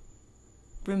I'm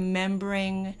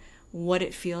remembering what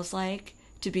it feels like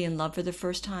to be in love for the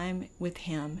first time with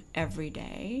him every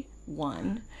day,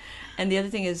 one. And the other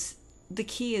thing is, the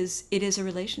key is, it is a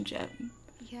relationship.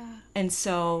 Yeah. And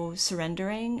so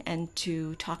surrendering and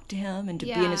to talk to him and to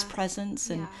be in his presence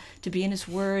and to be in his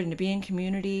word and to be in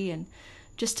community and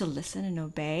just to listen and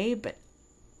obey, but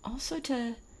also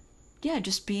to,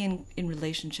 just be in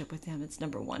relationship with him. It's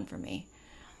number one for me.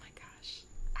 Oh my gosh.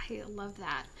 I love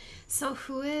that. So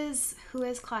who is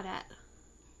Claudette?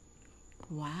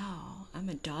 Wow. I'm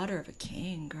a daughter of a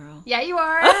king, girl. Yeah, you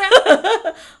are.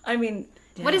 I mean...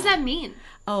 Yeah. What does that mean?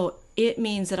 Oh, it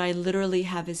means that I literally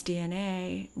have his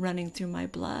DNA running through my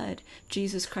blood.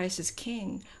 Jesus Christ is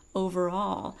king over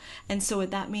all. And so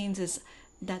what that means is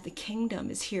that the kingdom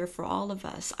is here for all of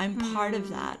us. I'm part of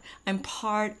that. I'm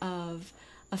part of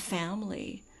a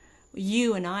family.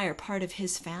 You and I are part of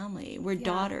his family. We're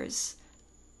daughters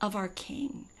of our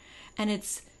king. And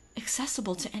it's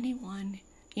accessible to anyone.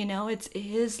 You know, it's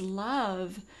his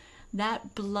love,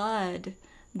 that blood,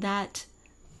 that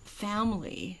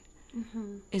family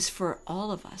is for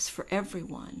all of us, for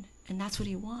everyone. And that's what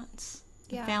he wants.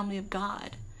 The family of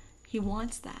God. He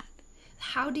wants that.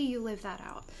 How do you live that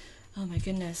out? Oh my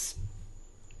goodness.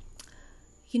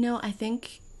 You know, I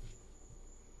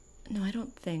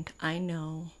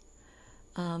know.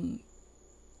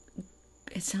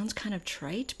 It sounds kind of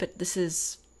trite, but this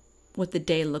is what the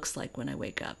day looks like when I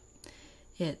wake up.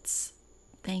 It's,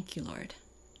 thank you, Lord.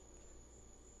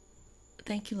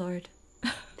 Thank you, Lord.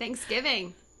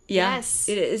 Thanksgiving. Yeah, yes.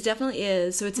 It definitely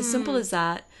is. So it's as simple as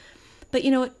that. But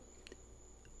you know what?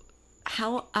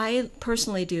 How I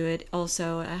personally do it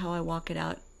also, how I walk it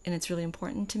out, and it's really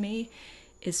important to me,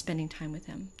 is spending time with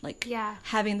him. Like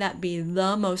having that be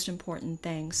the most important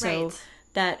thing. So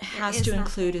that has to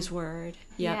include his word.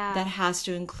 Yeah. That has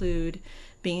to include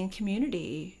being in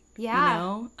community. Yeah.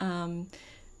 You know?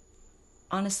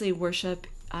 Honestly, worship,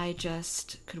 I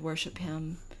just could worship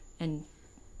him and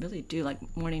really do, like,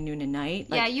 morning, noon, and night.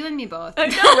 Like, yeah, you and me both. I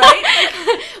know,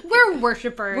 right? We're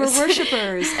worshipers. We're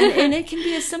worshipers. And it can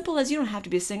be as simple as, you don't have to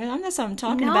be a singer. That's what I'm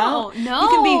talking about. No. You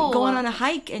can be going on a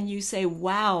hike and you say,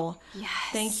 wow,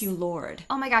 thank you, Lord.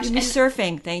 Oh my gosh. You can be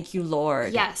surfing, thank you,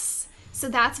 Lord. Yes. So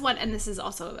that's what, and this is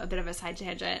also a bit of a side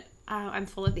tangent. I'm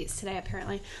full of these today,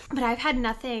 apparently. But I've had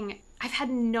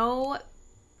no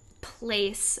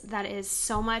place that is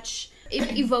so much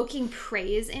evoking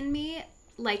praise in me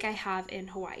like I have in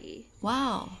Hawaii.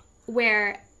 Wow.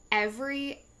 Where I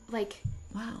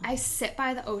sit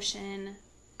by the ocean,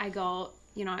 I go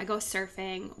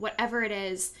surfing, whatever it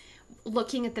is,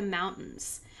 looking at the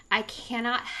mountains. I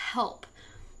cannot help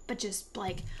but just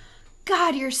like,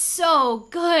 God, you're so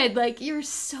good. Like, you're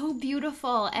so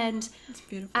beautiful. And it's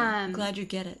beautiful. I'm glad you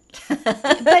get it.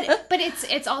 but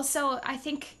it's also, I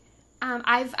think,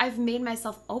 I've made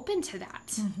myself open to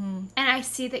that. And I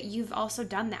see that you've also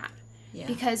done that. Yeah.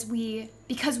 Because we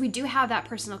do have that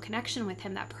personal connection with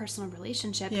him, that personal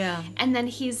relationship. Yeah. And then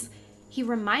he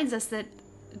reminds us that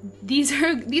these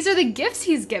are the gifts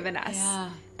he's given us.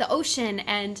 Yeah. The ocean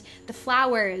and the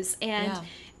flowers and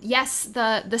yes,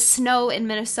 the snow in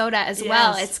Minnesota as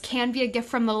well. It can be a gift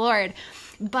from the Lord.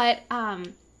 But I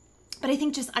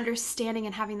think just understanding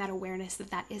and having that awareness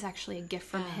that is actually a gift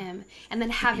from him, and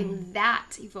then having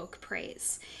that evoke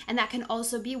praise. And that can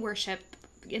also be worship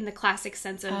in the classic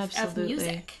sense of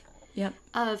music. Yep.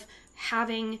 Of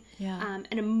having an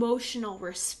emotional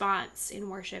response in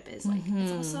worship is like,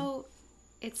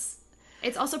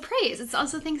 it's also praise. It's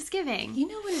also thanksgiving. You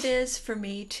know what it is for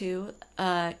me too?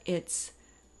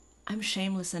 I'm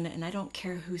shameless in it, and I don't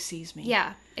care who sees me.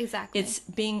 Yeah, exactly. It's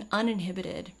being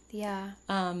uninhibited. Yeah.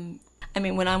 I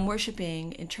mean, when I'm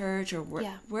worshiping in church or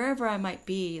wherever I might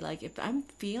be, like if I'm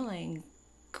feeling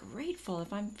grateful,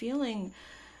 if I'm feeling,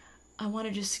 I want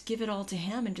to just give it all to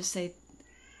him and just say,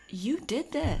 you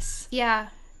did this. Yeah.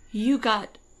 You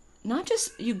got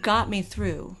me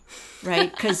through, right?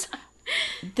 Because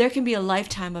there can be a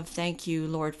lifetime of thank you,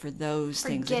 Lord, for those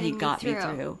things that he got me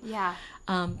through. Yeah.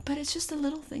 But it's just the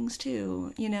little things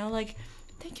too, you know, like,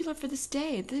 thank you, Lord, for this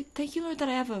day. Thank you, Lord, that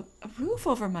I have a roof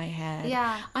over my head.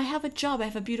 Yeah. I have a job. I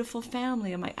have a beautiful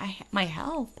family. And my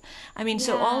health. I mean,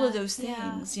 so all of those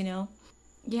things, you know.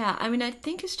 Yeah, I mean, I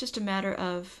think it's just a matter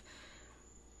of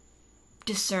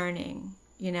discerning,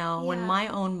 you know, when my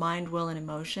own mind, will, and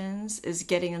emotions is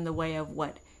getting in the way of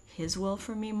what his will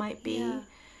for me might be,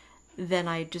 then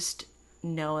I just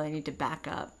know I need to back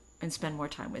up and spend more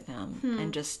time with him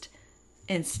and just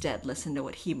instead listen to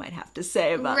what he might have to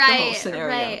say about the whole scenario.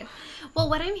 Right. Well,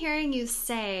 what I'm hearing you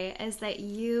say is that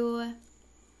you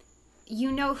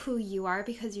know who you are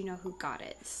because you know who God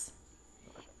is.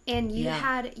 And you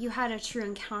had a true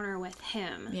encounter with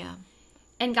him. Yeah.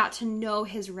 And got to know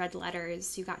his red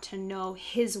letters. You got to know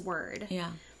his word.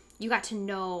 Yeah. You got to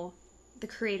know the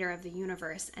creator of the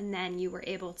universe. And then you were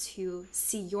able to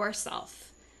see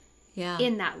yourself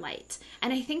in that light.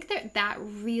 And I think that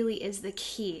really is the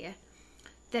key,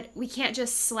 that we can't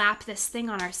just slap this thing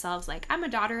on ourselves like, I'm a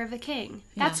daughter of a king.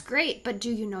 That's great, but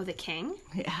do you know the king?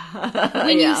 Yeah.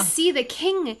 When you see the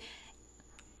king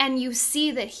and you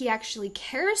see that he actually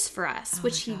cares for us,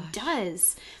 which he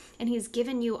does, and he's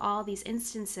given you all these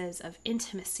instances of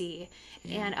intimacy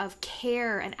and of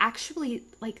care and actually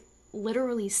like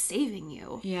literally saving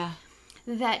you. Yeah.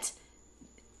 That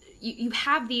you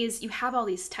have all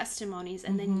these testimonies,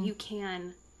 and then you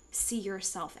can see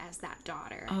yourself as that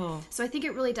daughter. Oh. So I think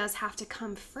it really does have to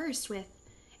come first with,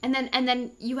 and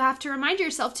then you have to remind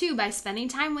yourself too, by spending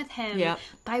time with him,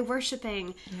 by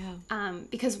worshiping,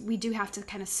 because we do have to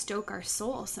kind of stoke our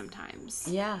soul sometimes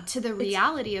to the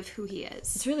reality of who he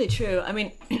is. It's really true. I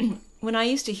mean, when I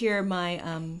used to hear my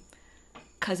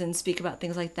cousins speak about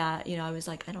things like that, I was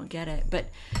like, I don't get it. But,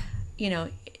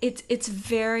 it's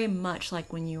very much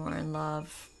like when you are in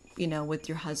love, with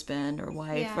your husband or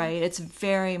wife, right? It's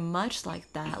very much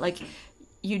like that. Like,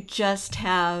 you're just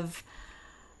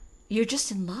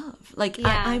in love. Like,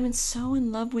 I'm so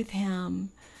in love with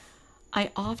him.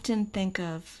 I often think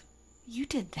of, you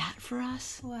did that for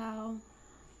us? Wow.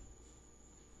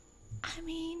 I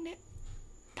mean,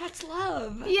 that's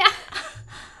love. Yeah.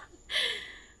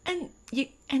 And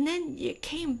then you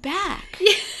came back.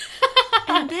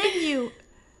 And then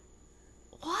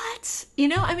what?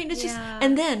 I mean, it's just,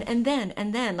 and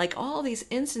then, like all these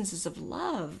instances of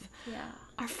love. Yeah.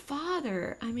 Our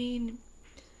Father, I mean,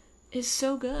 is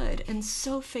so good and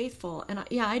so faithful. And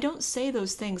I don't say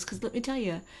those things because let me tell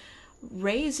you,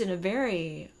 raised in a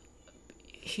very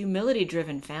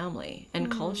humility-driven family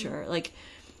and culture, like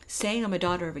saying I'm a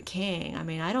daughter of a king, I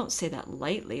mean, I don't say that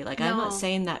lightly. Like, I'm not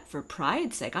saying that for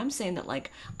pride's sake. I'm saying that,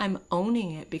 like, I'm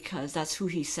owning it because that's who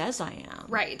he says I am.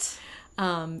 Right.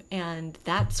 And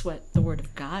that's what the Word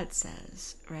of God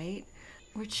says, right?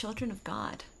 We're children of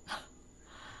God.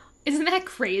 Isn't that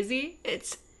crazy?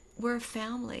 We're a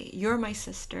family. You're my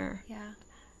sister. Yeah.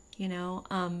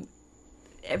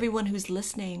 Everyone who's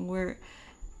listening, we're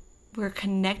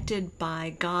connected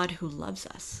by God who loves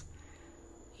us.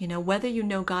 Whether you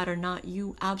know God or not,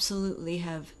 you absolutely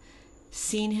have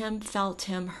seen him, felt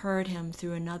him, heard him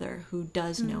through another who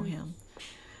does know him.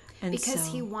 And because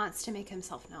he wants to make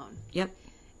himself known. Yep.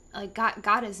 Like,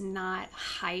 God is not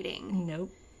hiding.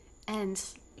 Nope. And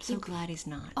so glad he's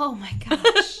not. Oh my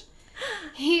gosh.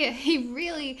 he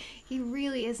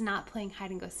really is not playing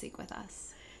hide and go seek with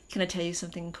us. Can I tell you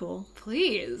something cool?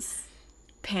 Please.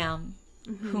 Pam,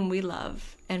 whom we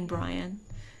love, and Brian,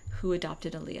 who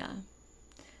adopted Aaliyah.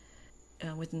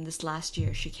 Within this last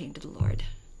year, she came to the Lord.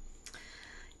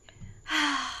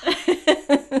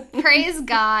 Praise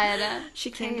God.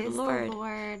 She came to the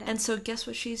Lord. And so guess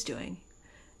what she's doing?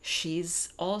 She's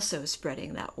also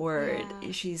spreading that word.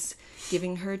 Yeah. She's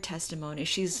giving her testimony.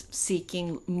 She's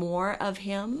seeking more of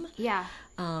him. Yeah.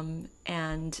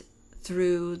 And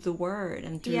through the word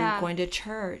and through going to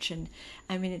church. And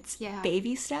I mean, it's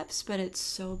baby steps, but it's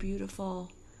so beautiful.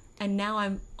 And now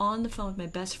I'm on the phone with my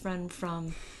best friend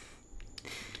from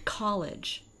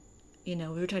college. We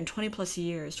were talking 20 plus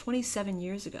years, 27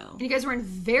 years ago. And you guys were in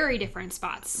very different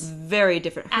spots. Very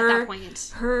different. At that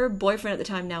point. Her boyfriend at the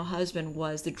time, now husband,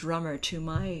 was the drummer to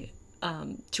my,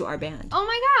 to our band. Oh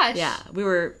my gosh. Yeah. We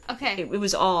were, okay. It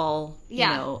was all,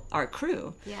 our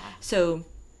crew. Yeah. So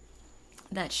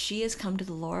that she has come to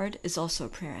the Lord is also a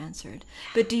prayer answered.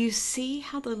 But do you see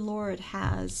how the Lord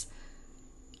has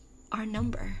our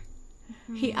number?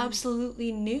 Mm-hmm. He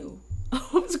absolutely knew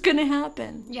what was going to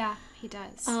happen. Yeah, he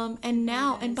does. And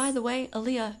now, and by the way,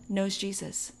 Aaliyah knows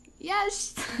Jesus.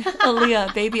 Yes.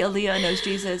 Baby Aaliyah knows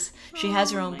Jesus. She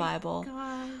has her own Bible.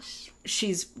 Gosh.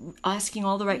 She's asking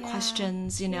all the right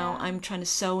questions, I'm trying to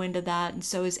sow into that. And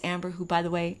so is Amber, who, by the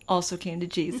way, also came to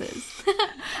Jesus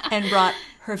and brought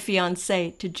her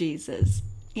fiancé to Jesus.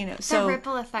 So the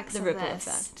ripple effects of ripple this.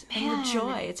 Effect. And the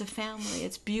joy. It's a family.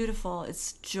 It's beautiful.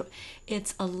 It's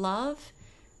It's a love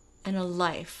and a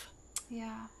life.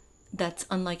 Yeah. That's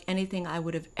unlike anything I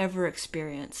would have ever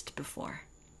experienced before.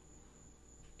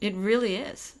 It really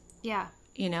is. Yeah.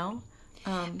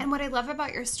 And what I love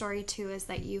about your story too is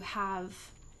that you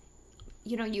have,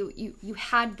 you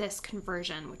had this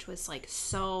conversion, which was like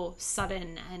so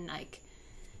sudden and like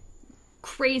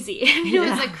crazy. It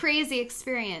was a crazy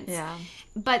experience. Yeah.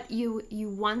 But you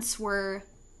once were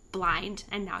blind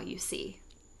and now you see.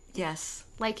 Yes.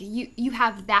 Like you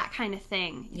have that kind of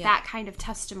thing, that kind of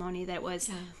testimony that was,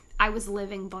 I was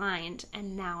living blind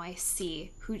and now I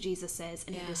see who Jesus is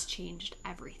and it has changed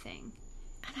everything.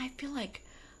 And I feel like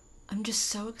I'm just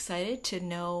so excited to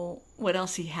know what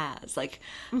else he has, like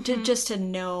to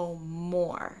know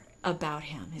more. about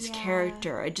him, his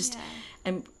character.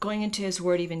 I'm going into his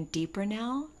word even deeper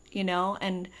now,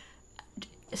 and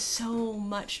so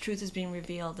much truth is being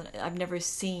revealed that I've never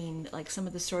seen. Like some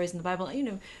of the stories in the Bible,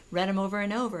 read them over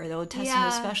and over, the Old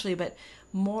Testament especially, but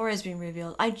more is being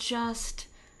revealed.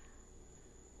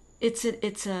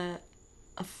 It's a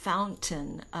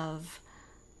fountain of,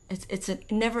 it's a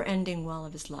never-ending well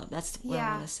of his love. That's what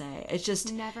I want to say. It's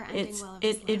just never-ending well of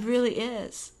his love. It really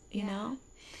is, you know.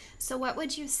 So what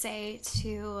would you say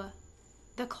to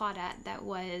the Claudette that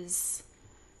was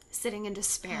sitting in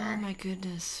despair? Oh my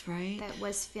goodness, right? That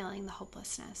was feeling the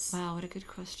hopelessness. Wow, what a good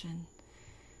question.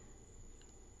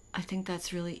 I think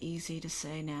that's really easy to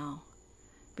say now,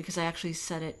 because I actually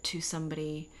said it to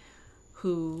somebody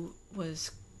who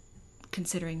was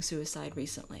considering suicide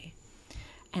recently.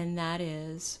 And that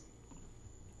is,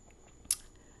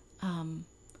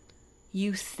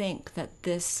 you think that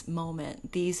this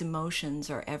moment, these emotions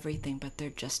are everything, but they're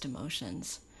just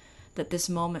emotions. That this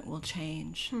moment will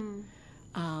change.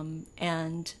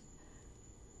 And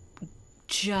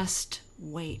just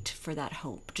wait for that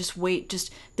hope. Just wait.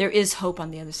 There is hope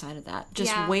on the other side of that.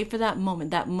 Just wait for that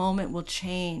moment. That moment will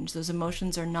change. Those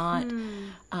emotions are not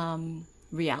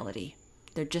reality.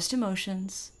 They're just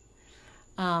emotions.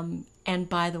 And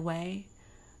by the way,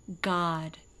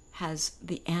 God has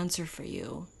the answer for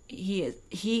you.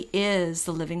 He is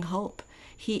the living hope.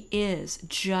 He is.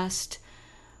 Just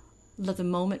let the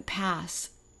moment pass.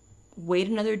 Wait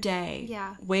another day.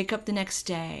 Yeah. Wake up the next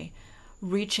day.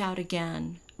 Reach out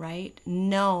again, right?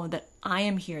 Know that I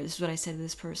am here. This is what I said to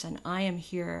this person. I am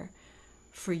here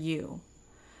for you.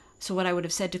 So what I would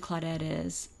have said to Claudette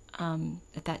is,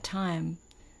 at that time,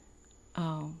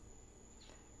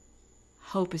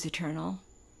 hope is eternal.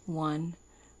 One,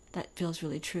 that feels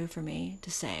really true for me to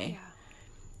say.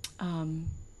 Yeah.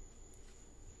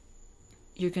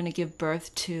 You're going to give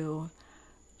birth to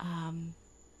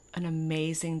an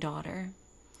amazing daughter.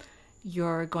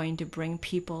 You're going to bring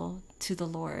people to the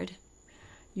Lord.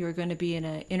 You're going to be in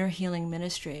an inner healing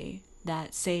ministry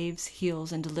that saves,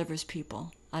 heals, and delivers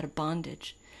people out of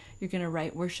bondage. You're going to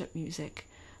write worship music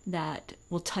that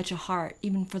will touch a heart.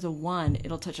 Even for the one,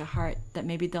 it'll touch a heart that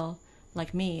maybe they'll,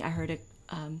 like me, I heard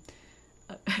a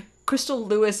Crystal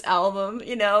Lewis album,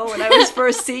 when I was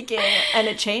first seeking, and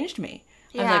it changed me.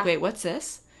 I was like, wait, what's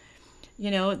this?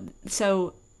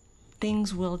 So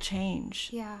things will change.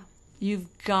 Yeah. You've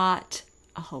got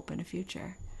a hope and a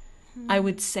future. I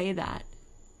would say that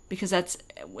because that's,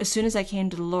 as soon as I came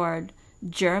to the Lord,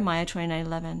 Jeremiah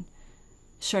 29:11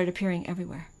 started appearing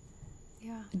everywhere.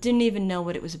 Yeah. Didn't even know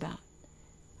what it was about.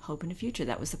 Hope and a future.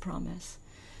 That was the promise.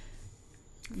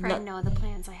 For I know the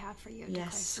plans I have for you.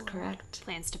 Yes, correct.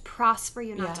 Plans to prosper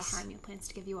you, not to harm you. Plans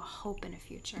to give you a hope and a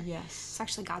future. Yes. So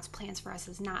actually God's plans for us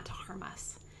is not to harm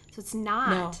us. So it's not.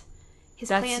 No. His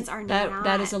plans are not.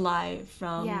 That is a lie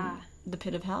from the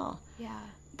pit of hell. Yeah.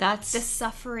 That's the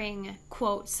suffering,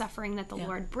 quote, suffering that the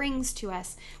Lord brings to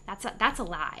us. That's a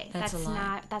lie. That's a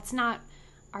lie. That's not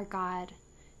our God.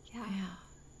 Yeah.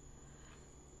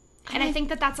 And I think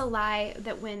that's a lie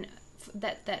that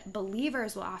that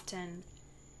believers will often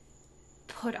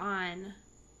put on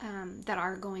that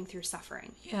are going through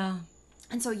suffering. Yeah.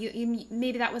 And so you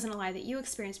maybe that wasn't a lie that you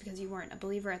experienced because you weren't a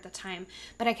believer at the time,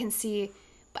 but I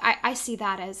see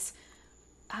that as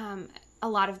a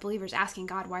lot of believers asking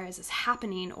God, why is this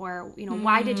happening? Or,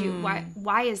 why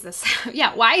is this,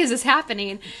 why is this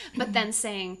happening? But then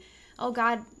saying, oh,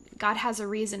 God has a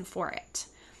reason for it.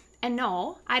 And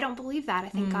no, I don't believe that. I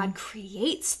think God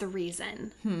creates the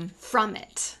reason from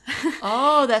it.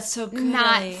 Oh, that's so good.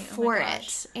 Not for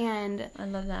it. And I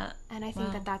love that. And I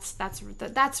think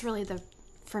that's really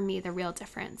for me the real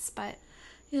difference. But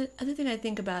the other thing I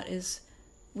think about is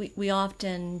we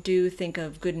often do think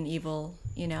of good and evil,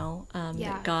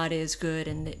 that God is good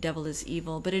and the devil is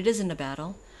evil, but it isn't a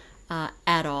battle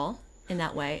at all in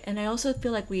that way. And I also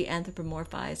feel like we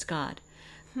anthropomorphize God.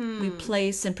 We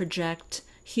place and project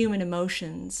human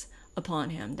emotions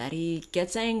upon him, that he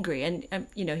gets angry, and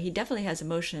he definitely has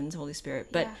emotions, Holy Spirit,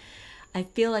 but I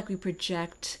feel like we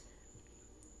project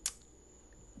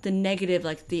the negative,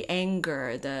 like the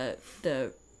anger,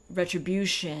 the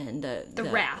retribution, the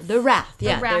wrath. The wrath.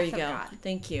 Yeah, the wrath there you of go. God.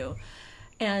 Thank you.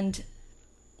 And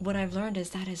what I've learned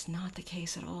is that is not the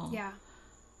case at all. Yeah.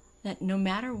 That no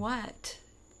matter what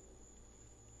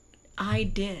I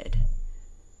did,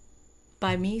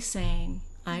 by me saying,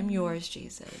 I'm yours,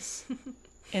 Jesus,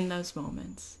 in those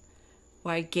moments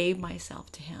where I gave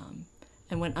myself to him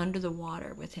and went under the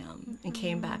water with him and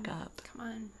came back up. Come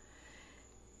on.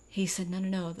 He said,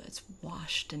 no, that's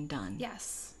washed and done.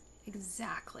 Yes,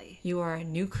 exactly. You are a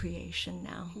new creation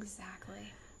now.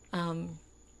 Exactly.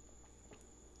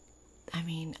 I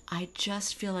mean, I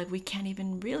just feel like we can't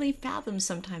even really fathom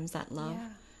sometimes that love. Yeah.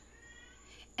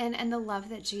 And the love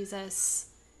that Jesus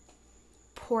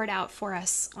poured out for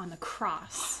us on the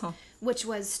cross, which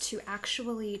was to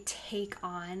actually take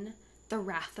on the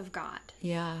wrath of God.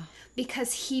 Yeah.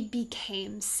 Because he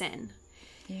became sin.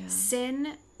 Yeah.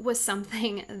 Sin was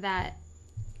something that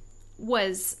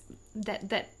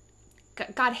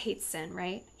God hates sin,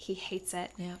 right? He hates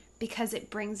it because it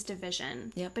brings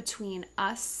division between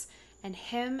us and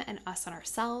him and us and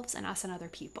ourselves and us and other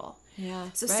people. Yeah.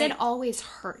 So sin always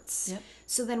hurts. Yep.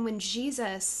 So then when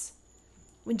Jesus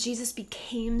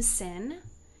became sin,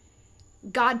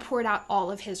 God poured out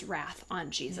all of his wrath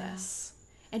on Jesus.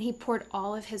 Yeah. And he poured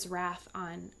all of his wrath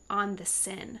on the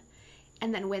sin.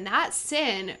 And then when that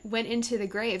sin went into the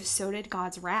grave, so did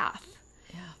God's wrath.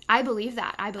 Yeah. I believe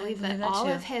that. I believe that all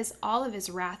of his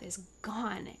wrath is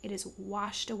gone. It is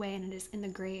washed away and it is in the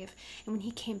grave. And when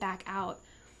he came back out,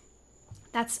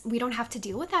 we don't have to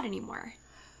deal with that anymore.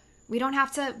 We don't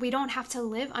have to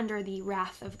live under the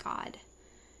wrath of God.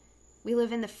 We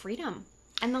live in the freedom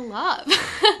and the love.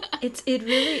 It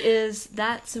really is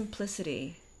that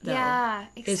simplicity, though,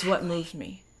 exactly. is what moves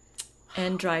me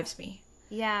and drives me.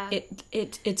 Yeah.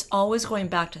 It's always going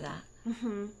back to that.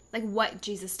 Mm-hmm. Like what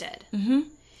Jesus did. Mm-hmm.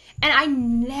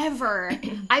 And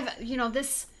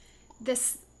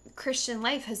this Christian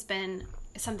life has been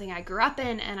something I grew up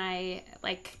in, and I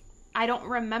don't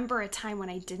remember a time when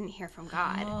I didn't hear from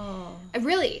God. Oh. I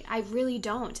really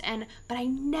don't. But I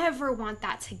never want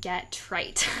that to get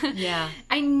trite. Yeah.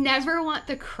 I never want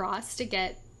the cross to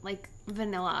get like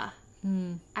vanilla.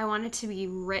 Mm. I want it to be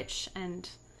rich and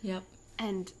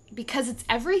because it's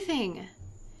everything.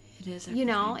 It is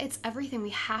everything. It's everything. We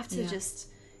have to just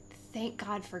thank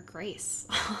God for grace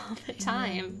all the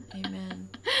time. Amen.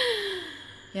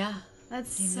 Yeah.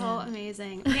 That's so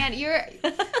amazing. Man,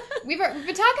 we've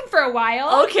been talking for a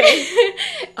while. Okay.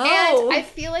 And I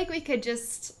feel like we could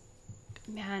just,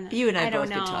 man, you and I both don't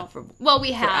know. could talk for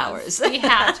we have hours. We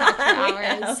have talked for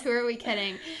hours. Who are we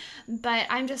kidding? But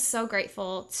I'm just so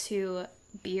grateful to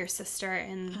be your sister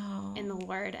in the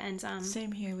Lord, and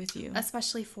same here with you.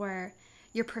 Especially for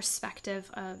your perspective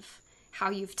of how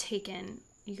you've taken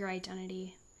your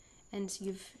identity, and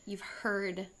you've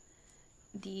heard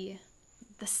the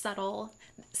subtle,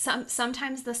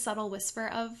 sometimes the subtle whisper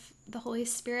of the Holy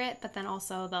Spirit, but then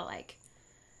also the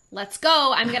let's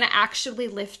go, I'm going to actually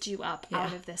lift you up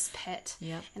out of this pit.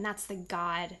 Yep. And that's the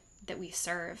God that we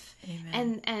serve.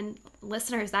 Amen. And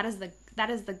listeners, that is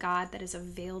the God that is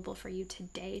available for you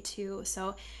today too.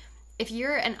 So if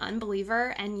you're an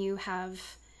unbeliever and you have,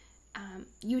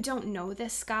 you don't know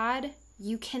this God,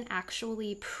 you can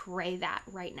actually pray that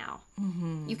right now.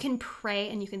 Mm-hmm. You can pray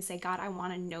and you can say, God, I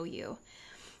want to know you.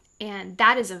 And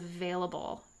that is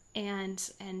available and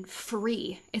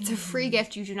free. It's a free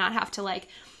gift. You do not have to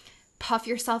puff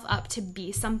yourself up to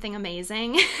be something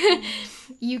amazing.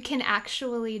 You can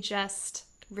actually just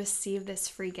receive this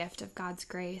free gift of God's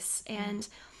grace. And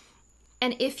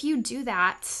if you do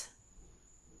that,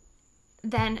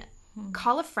 then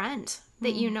call a friend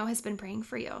that you know has been praying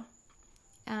for you.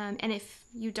 And if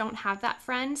you don't have that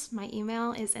friend, my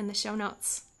email is in the show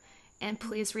notes. And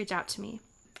please reach out to me.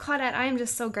 Claudette, I am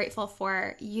just so grateful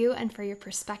for you and for your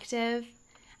perspective,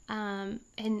 and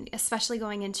especially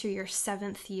going into your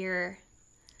 7th year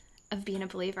of being a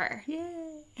believer.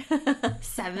 Yay!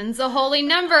 7's a holy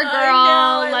number, girl.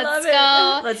 I know, Let's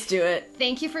go. Let's do it.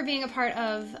 Thank you for being a part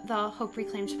of the Hope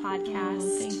Reclaimed podcast.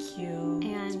 Oh, thank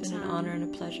you. And it's been an honor and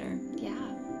a pleasure. Yeah.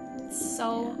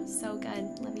 So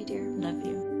good. Love you, dear. Love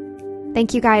you.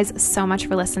 Thank you guys so much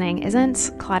for listening. Isn't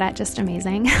Claudette just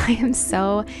amazing? I am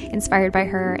so inspired by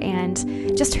her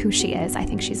and just who she is. I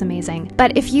think she's amazing.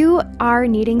 But if you are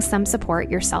needing some support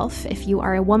yourself, if you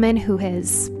are a woman who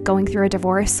is going through a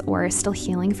divorce or still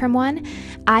healing from one,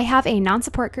 I have a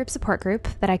non-support group support group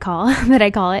that I call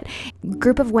it,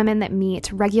 group of women that meet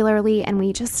regularly, and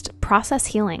we just process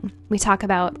healing. We talk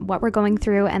about what we're going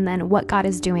through and then what God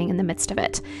is doing in the midst of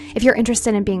it. If you're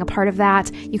interested in being a part of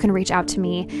that, you can reach out to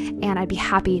me and I'd be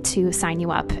happy to sign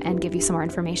you up and give you some more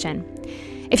information.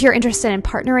 If you're interested in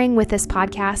partnering with this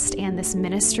podcast and this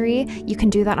ministry, you can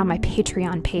do that on my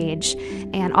Patreon page,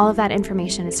 and all of that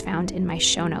information is found in my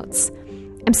show notes.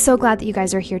 I'm so glad that you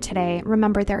guys are here today.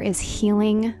 Remember, there is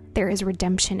healing, there is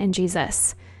redemption in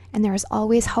Jesus, and there is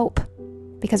always hope.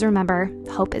 Because remember,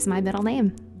 hope is my middle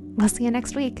name. We'll see you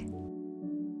next week.